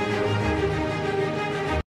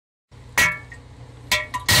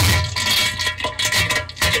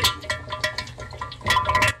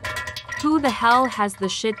 Who the hell has the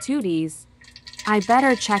Shittooties? I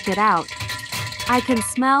better check it out. I can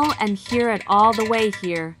smell and hear it all the way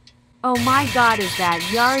here. Oh my god, is that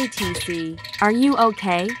Yari TC? Are you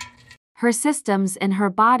okay? Her systems in her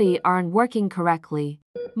body aren't working correctly.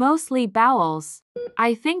 Mostly bowels.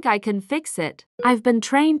 I think I can fix it. I've been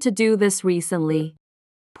trained to do this recently.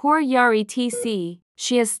 Poor Yari TC,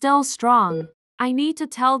 she is still strong. I need to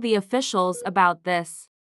tell the officials about this.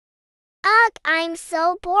 Ugh, I'm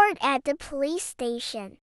so bored at the police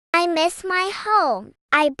station. I miss my home.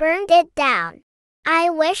 I burned it down.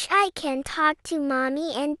 I wish I can talk to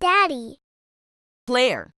Mommy and Daddy.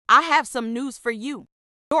 Claire, I have some news for you.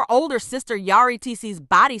 Your older sister Yari TC's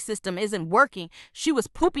body system isn't working. She was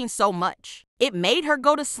pooping so much. It made her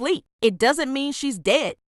go to sleep. It doesn't mean she's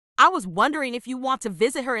dead. I was wondering if you want to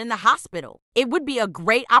visit her in the hospital. It would be a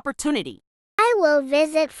great opportunity. I will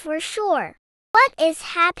visit for sure. What is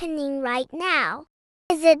happening right now?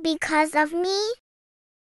 Is it because of me?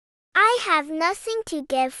 I have nothing to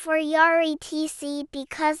give for Yari TC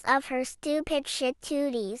because of her stupid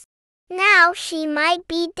Shittooties. Now she might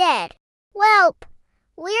be dead. Welp,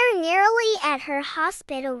 we're nearly at her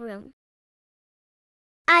hospital room.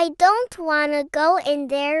 I don't wanna go in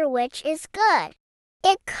there, which is good.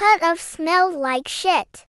 It could have smelled like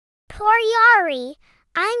shit. Poor Yari.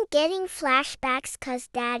 I'm getting flashbacks cause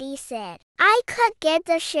Daddy said I could get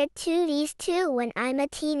the Shittooties too when I'm a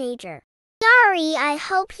teenager. Yari, I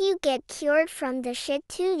hope you get cured from the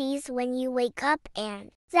Shittooties when you wake up and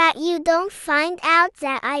that you don't find out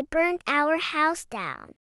that I burnt our house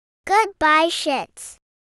down. Goodbye, shits.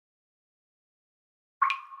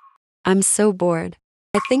 I'm so bored.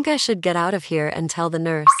 I think I should get out of here and tell the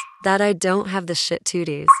nurse that I don't have the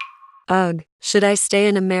Shittooties. Ugh, should I stay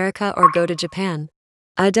in America or go to Japan?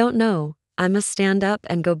 I don't know. I must stand up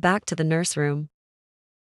and go back to the nurse room.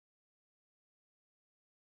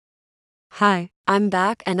 Hi, I'm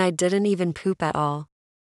back and I didn't even poop at all.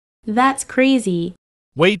 That's crazy.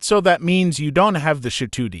 Wait, so that means you don't have the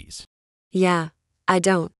Shittooties? Yeah, I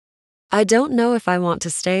don't. I don't know if I want to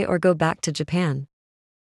stay or go back to Japan.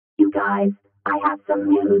 You guys, I have some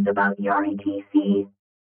news about Yari TC.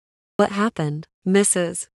 What happened,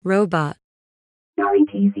 Mrs. Robot? Yari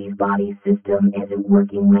TC's body system isn't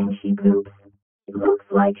working when she poops. It looks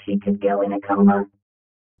like she could go in a coma.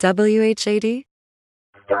 WHAD?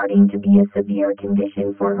 Starting to be a severe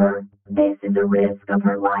condition for her. This is a risk of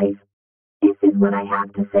her life. This is what I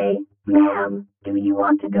have to say. Ma'am, do you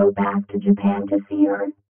want to go back to Japan to see her?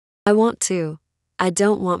 I want to. I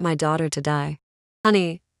don't want my daughter to die.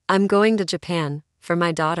 Honey, I'm going to Japan for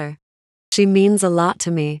my daughter. She means a lot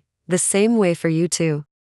to me, the same way for you too.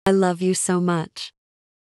 I love you so much.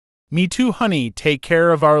 Me too, honey. Take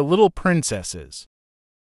care of our little princesses.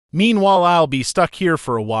 Meanwhile, I'll be stuck here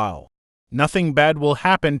for a while. Nothing bad will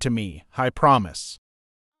happen to me, I promise.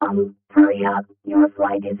 Hurry up. Your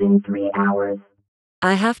flight is in 3 hours.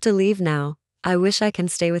 I have to leave now. I wish I can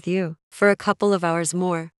stay with you for a couple of hours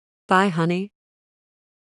more. Bye, honey.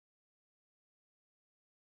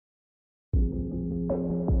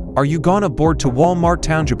 Are you gone aboard to Walmart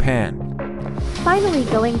Town, Japan? Finally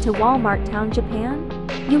going to Walmart Town, Japan?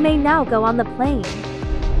 You may now go on the plane.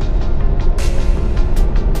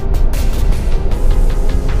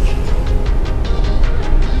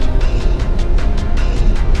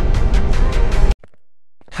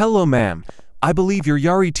 Hello, ma'am. I believe you're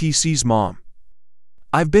Yari TC's mom.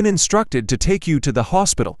 I've been instructed to take you to the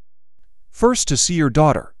hospital. First to see your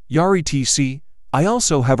daughter, Yari TC. I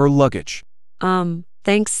also have her luggage.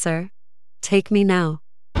 Thanks, sir. Take me now.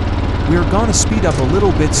 We're gonna speed up a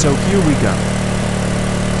little bit, so here we go.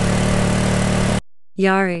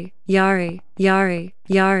 Yari, Yari, Yari,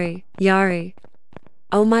 Yari, Yari.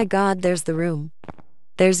 Oh my god, there's the room.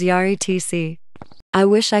 There's Yari TC. I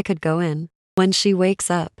wish I could go in. When she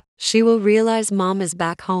wakes up, she will realize mom is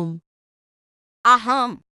back home.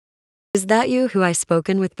 Is that you who I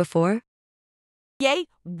spoken with before? Yay,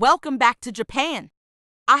 welcome back to Japan.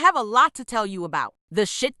 I have a lot to tell you about the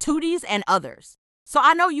Shittooties and others. So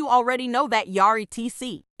I know you already know that Yari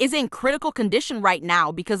TC is in critical condition right now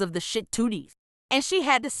because of the Shittooties, and she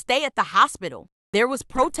had to stay at the hospital. There was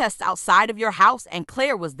protests outside of your house and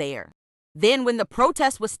Claire was there. Then when the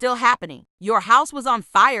protest was still happening, your house was on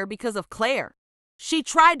fire because of Claire. She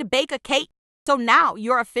tried to bake a cake, so now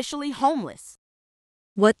you're officially homeless.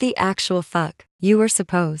 What the actual fuck? You were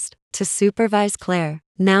supposed to supervise Claire.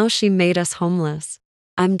 Now she made us homeless.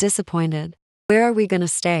 I'm disappointed. Where are we gonna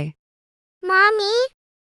stay? Mommy?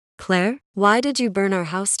 Claire, why did you burn our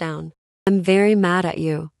house down? I'm very mad at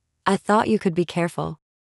you. I thought you could be careful.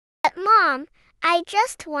 But Mom, I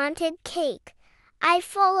just wanted cake. I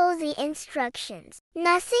follow the instructions.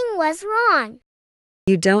 Nothing was wrong.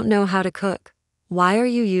 You don't know how to cook. Why are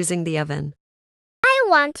you using the oven? I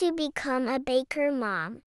want to become a baker,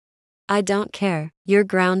 Mom. I don't care. You're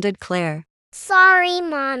grounded, Claire. Sorry,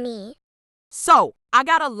 Mommy. So, I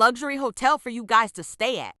got a luxury hotel for you guys to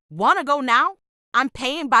stay at. Wanna go now? I'm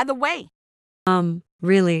paying by the way.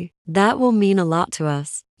 Really? That will mean a lot to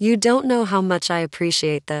us. You don't know how much I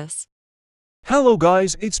appreciate this. Hello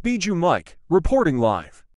guys, it's Bijou Mike, reporting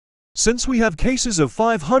live. Since we have cases of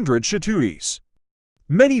 500 Shittooties,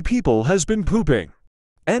 many people has been pooping.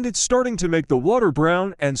 And it's starting to make the water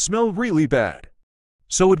brown and smell really bad.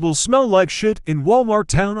 So it will smell like shit in Walmart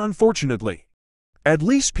town, unfortunately. At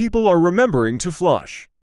least people are remembering to flush.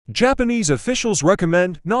 Japanese officials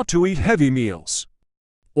recommend not to eat heavy meals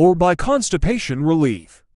or buy constipation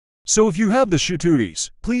relief. So if you have the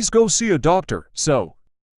Shittooties, please go see a doctor so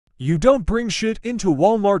you don't bring shit into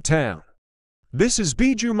Walmart town. This is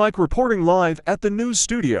Bijou Mike reporting live at the news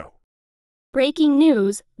studio. Breaking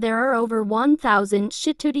news, there are over 1,000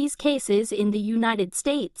 Shittooties cases in the United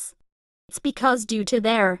States. It's because due to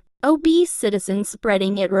their obese citizens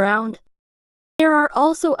spreading it around. There are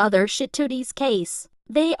also other Shittooties cases.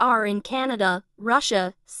 They are in Canada,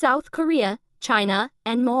 Russia, South Korea, China,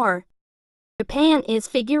 and more. Japan is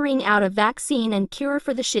figuring out a vaccine and cure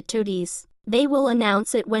for the Shittooties. They will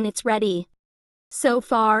announce it when it's ready. So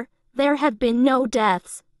far, there have been no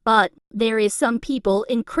deaths, but there is some people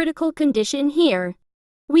in critical condition here.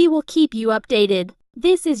 We will keep you updated.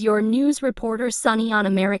 This is your news reporter Sunny on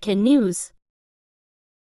American News.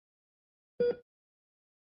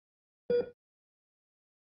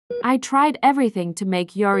 I tried everything to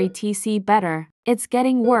make Yari TC better. It's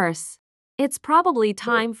getting worse. It's probably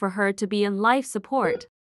time for her to be in life support.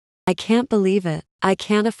 I can't believe it. I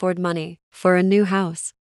can't afford money for a new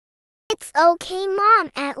house. It's okay,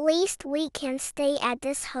 Mom. At least we can stay at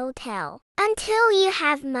this hotel until you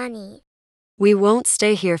have money. We won't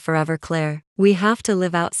stay here forever, Claire. We have to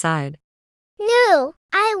live outside. No,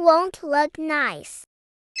 I won't look nice.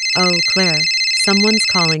 Oh, Claire, someone's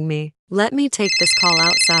calling me. Let me take this call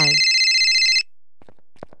outside.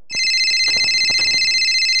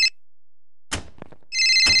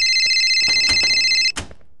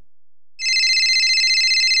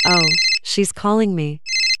 Oh, she's calling me.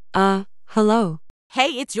 Hello. Hey,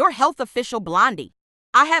 it's your health official Blondie.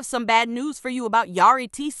 I have some bad news for you about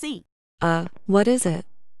Yari TC. What is it?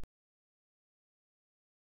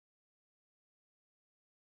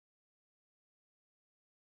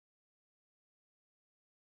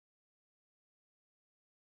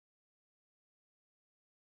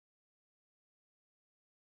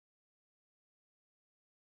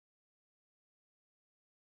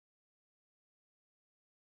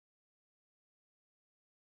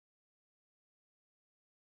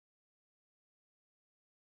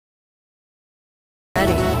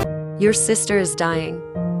 Your sister is dying,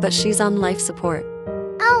 but she's on life support.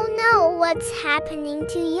 Oh no, what's happening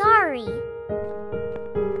to Yari?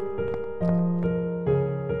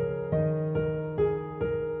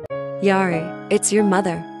 Yari, it's your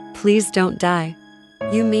mother. Please don't die.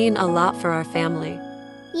 You mean a lot for our family.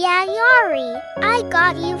 Yeah, Yari, I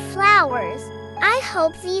got you flowers. I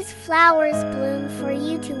hope these flowers bloom for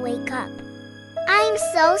you to wake up. I'm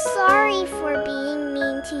so sorry for being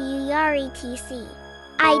mean to you, Yari TC.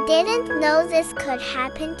 I didn't know this could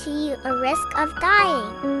happen to you, a risk of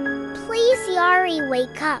dying. Please, Yari,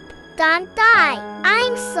 wake up. Don't die.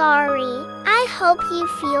 I'm sorry. I hope you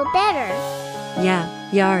feel better. Yeah,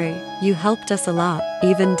 Yari, you helped us a lot.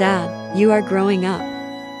 Even Dad, you are growing up.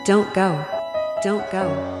 Don't go. Don't go.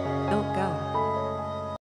 Don't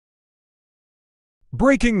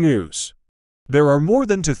Breaking news. There are more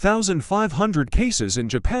than 2,500 cases in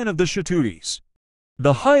Japan of the Shittooties.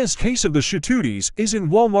 The highest case of the Shittooties is in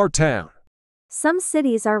Walmart Town. Some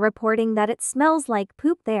cities are reporting that it smells like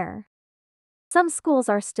poop there. Some schools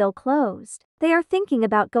are still closed. They are thinking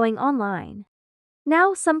about going online.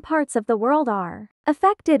 Now some parts of the world are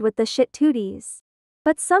affected with the Shittooties.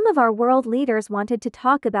 But some of our world leaders wanted to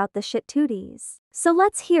talk about the Shittooties. So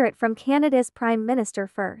let's hear it from Canada's Prime Minister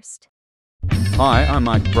first. Hi, I'm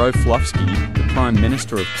Mike Broflovsky, the Prime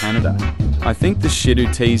Minister of Canada. I think the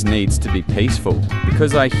Shittooties needs to be peaceful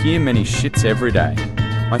because I hear many shits every day.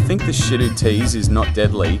 I think the Shittooties is not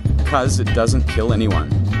deadly because it doesn't kill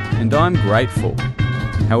anyone, and I'm grateful.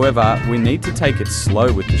 However, we need to take it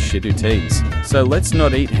slow with the Shittooties, so let's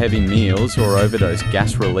not eat heavy meals or overdose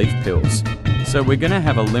gas relief pills. So we're gonna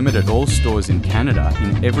have a limit at all stores in Canada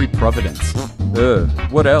in every province.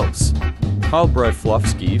 What else? Kyle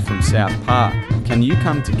Broflovsky from South Park. Can you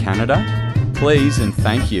come to Canada? Please and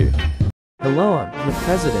thank you. Hello, I'm the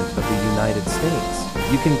President of the United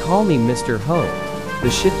States. You can call me Mr. Ho. The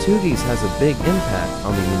Shittooties has a big impact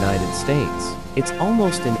on the United States. It's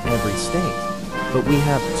almost in every state. But we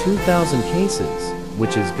have 2,000 cases,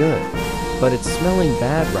 which is good. But it's smelling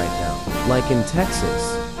bad right now, like in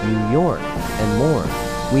Texas, New York, and more.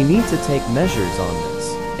 We need to take measures on this,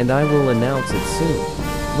 and I will announce it soon.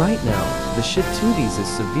 Right now, the Shittooties is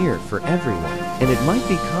severe for everyone, and it might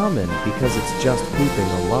be common because it's just pooping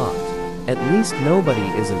a lot. At least nobody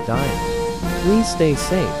isn't dying. Please stay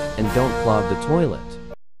safe and don't clog the toilet.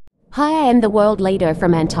 Hi, I am the world leader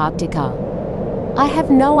from Antarctica. I have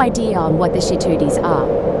no idea on what the Shittooties are.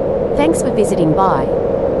 Thanks for visiting,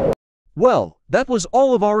 bye. Well, that was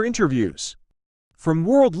all of our interviews from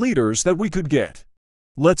world leaders that we could get.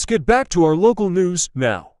 Let's get back to our local news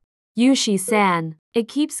now. Yushi-san, it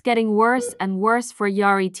keeps getting worse and worse for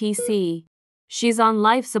Yari TC. She's on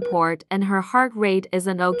life support and her heart rate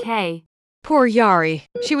isn't okay. Poor Yari.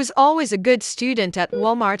 She was always a good student at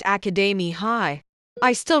Walmart Academy High.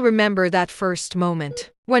 I still remember that first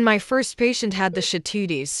moment, when my first patient had the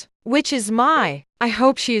Shittooties, which is I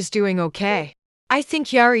hope she is doing okay. I think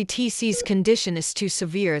Yari TC's condition is too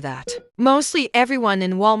severe that mostly everyone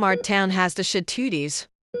in Walmart Town has the Shittooties,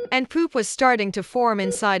 and poop was starting to form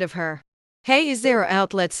inside of her. Hey, is there an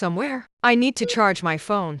outlet somewhere? I need to charge my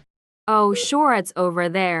phone. Oh, sure, it's over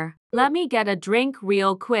there. Let me get a drink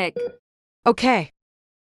real quick. Okay.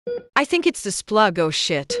 I think it's this plug, oh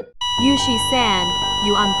shit. Yushi-san,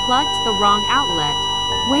 you unplugged the wrong outlet.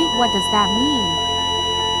 Wait, what does that mean?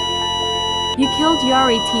 You killed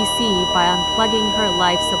Yari TC by unplugging her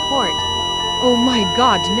life support. Oh my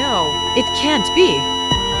god, no. It can't be.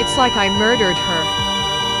 It's like I murdered her.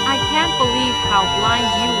 I can't believe how blind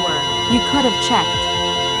you were. You could have checked.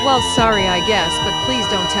 Well, sorry, I guess, but please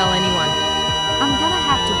don't tell anyone. I'm gonna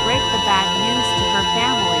have to break the bad news to her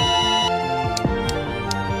family.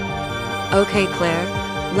 Okay, Claire.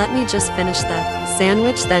 Let me just finish the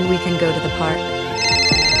sandwich, then we can go to the park.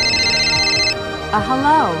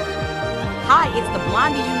 Hello. Hi, it's the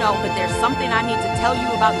blondie you know, but there's something I need to tell you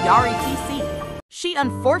about Yari TC. She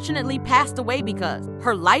unfortunately passed away because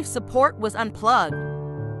her life support was unplugged.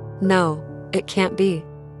 No, it can't be.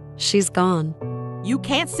 She's gone. You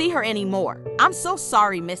can't see her anymore. I'm so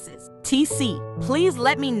sorry, Mrs. TC. Please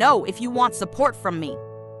let me know if you want support from me.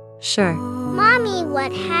 Sure. Mommy,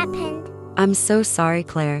 what happened? I'm so sorry,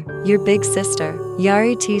 Claire. Your big sister,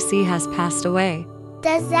 Yari TC, has passed away.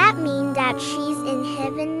 Does that mean that she's in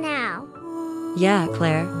heaven now? Yeah,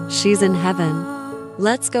 Claire, she's in heaven.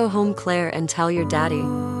 Let's go home, Claire, and tell your daddy.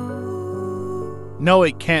 No,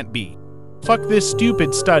 it can't be. Fuck this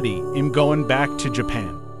stupid study. I'm going back to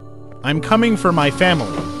Japan. I'm coming for my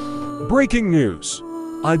family. Breaking news.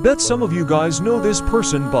 I bet some of you guys know this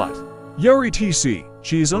person, but Yari TC,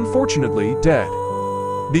 she is unfortunately dead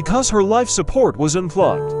because her life support was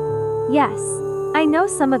unplugged. Yes, I know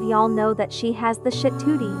some of y'all know that she has the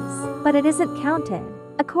Shittooties, but it isn't counted,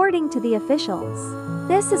 according to the officials.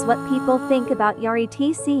 This is what people think about Yari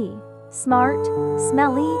TC. Smart,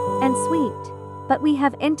 smelly, and sweet. But we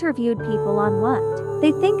have interviewed people on what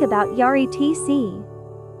they think about Yari TC.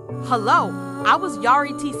 Hello, I was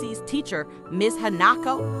Yari TC's teacher, Ms.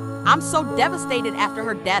 Hanako. I'm so devastated after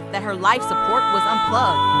her death that her life support was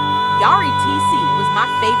unplugged. Yari TC was my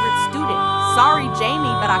favorite student. Sorry,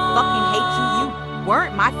 Jamie, but I fucking hate you. You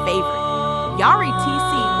weren't my favorite. Yari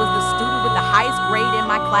TC was the student with the highest grade in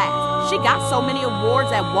my class. She got so many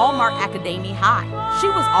awards at Walmart Academy High.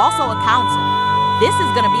 She was also a counsel. This is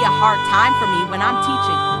gonna be a hard time for me when I'm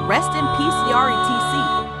teaching. Rest in peace, Yari TC.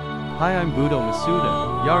 Hi, I'm Budo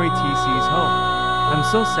Masuda, Yari TC's Ho. I'm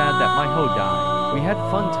so sad that my Ho died. We had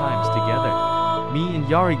fun times together. Me and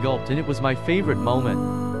Yari gulped and it was my favorite moment.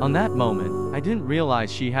 On that moment, I didn't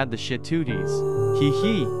realize she had the Shittooties.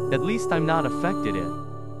 Hee, at least I'm not affected it.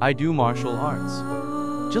 I do martial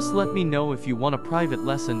arts. Just let me know if you want a private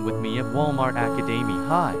lesson with me at Walmart Academy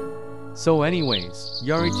High. So anyways,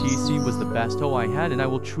 Yari TC was the best hoe I had and I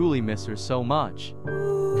will truly miss her so much.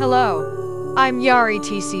 Hello. I'm Yari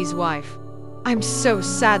TC's wife. I'm so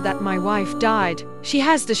sad that my wife died. She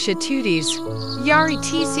has the Shittooties. Yari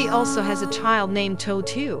TC also has a child named To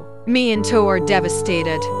too. Me and To are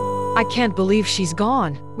devastated. I can't believe she's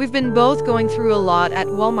gone. We've been both going through a lot at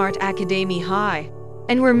Walmart Academy High.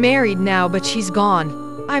 And we're married now, but she's gone.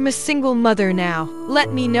 I'm a single mother now.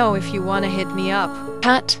 Let me know if you want to hit me up.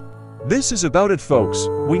 Cut. This is about it, folks.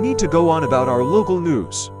 We need to go on about our local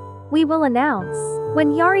news. We will announce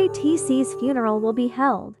when Yari TC's funeral will be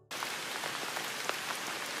held.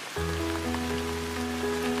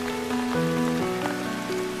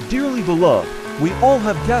 Dearly beloved, we all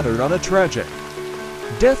have gathered on a tragic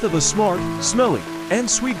death of a smart, smelly, and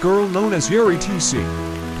sweet girl known as Yari TC.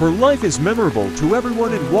 Her life is memorable to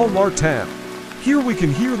everyone in Walmart Town. Here we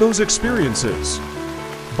can hear those experiences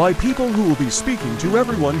by people who will be speaking to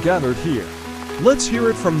everyone gathered here. Let's hear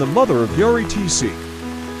it from the mother of Yari TC.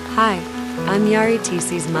 Hi, I'm Yari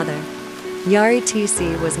TC's mother. Yari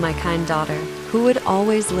TC was my kind daughter, who would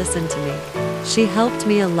always listen to me. She helped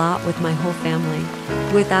me a lot with my whole family.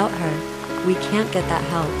 Without her, we can't get that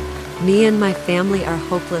help. Me and my family are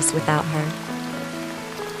hopeless without her.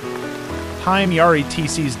 Hi, I'm Yari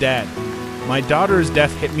TC's dad. My daughter's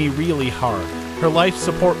death hit me really hard. Her life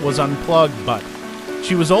support was unplugged, but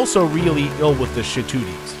she was also really ill with the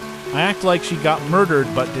Shittooties. I act like she got murdered,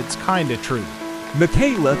 but it's kinda true.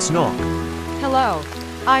 McKay, let's knock. Hello.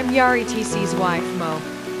 I'm Yari TC's wife, Mo.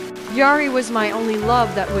 Yari was my only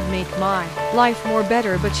love that would make my life more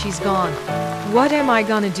better, but she's gone. What am I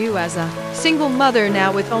gonna do as a single mother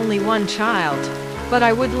now with only one child? But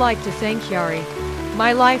I would like to thank Yari.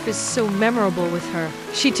 My life is so memorable with her.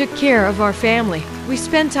 She took care of our family. We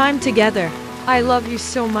spent time together. I love you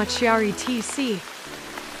so much, Yari TC.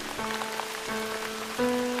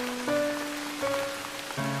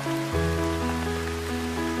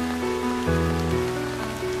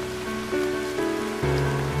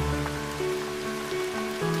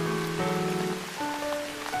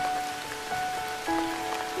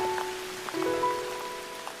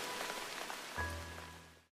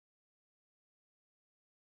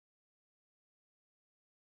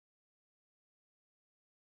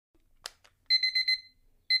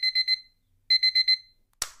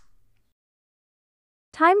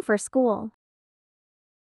 Time for school.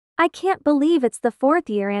 I can't believe it's the 4th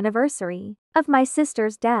year anniversary of my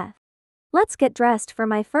sister's death. Let's get dressed for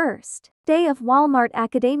my first day of Walmart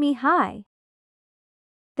Academy High.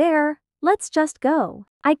 There, let's just go.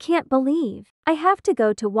 I can't believe I have to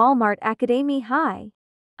go to Walmart Academy High.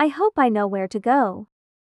 I hope I know where to go.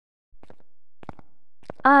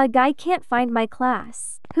 I can't find my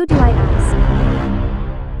class. Who do I ask?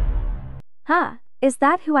 Huh, is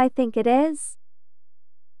that who I think it is?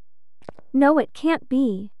 No, it can't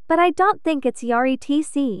be, but I don't think it's Yari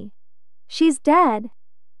TC. She's dead.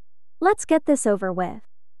 Let's get this over with.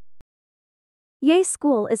 Yay,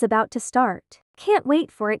 school is about to start. Can't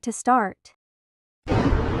wait for it to start.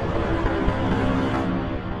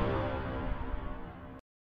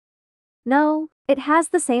 No, it has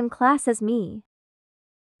the same class as me.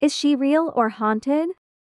 Is she real or haunted?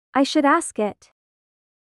 I should ask it.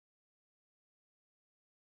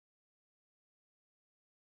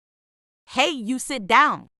 Hey, you sit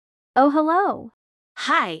down. Oh, hello.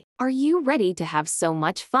 Hi, are you ready to have so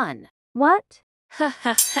much fun? What?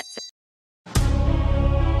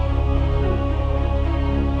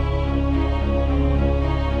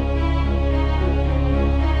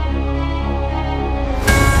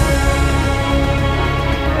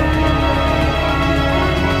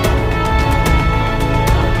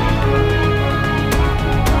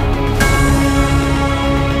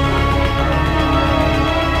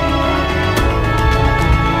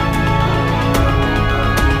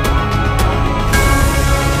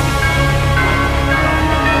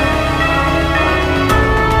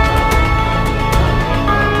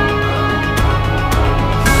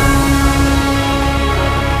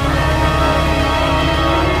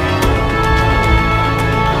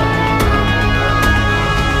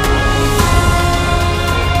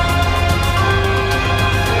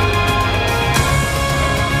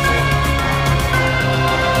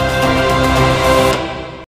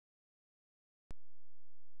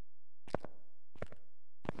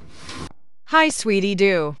 Hi, sweetie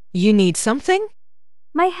do. You need something?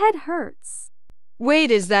 My head hurts.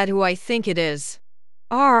 Wait, is that who I think it is?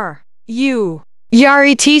 You.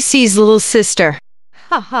 Yari TC's little sister.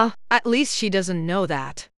 Haha, at least she doesn't know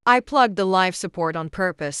that. I plugged the life support on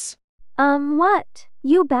purpose. What?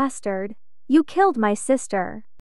 You bastard. You killed my sister.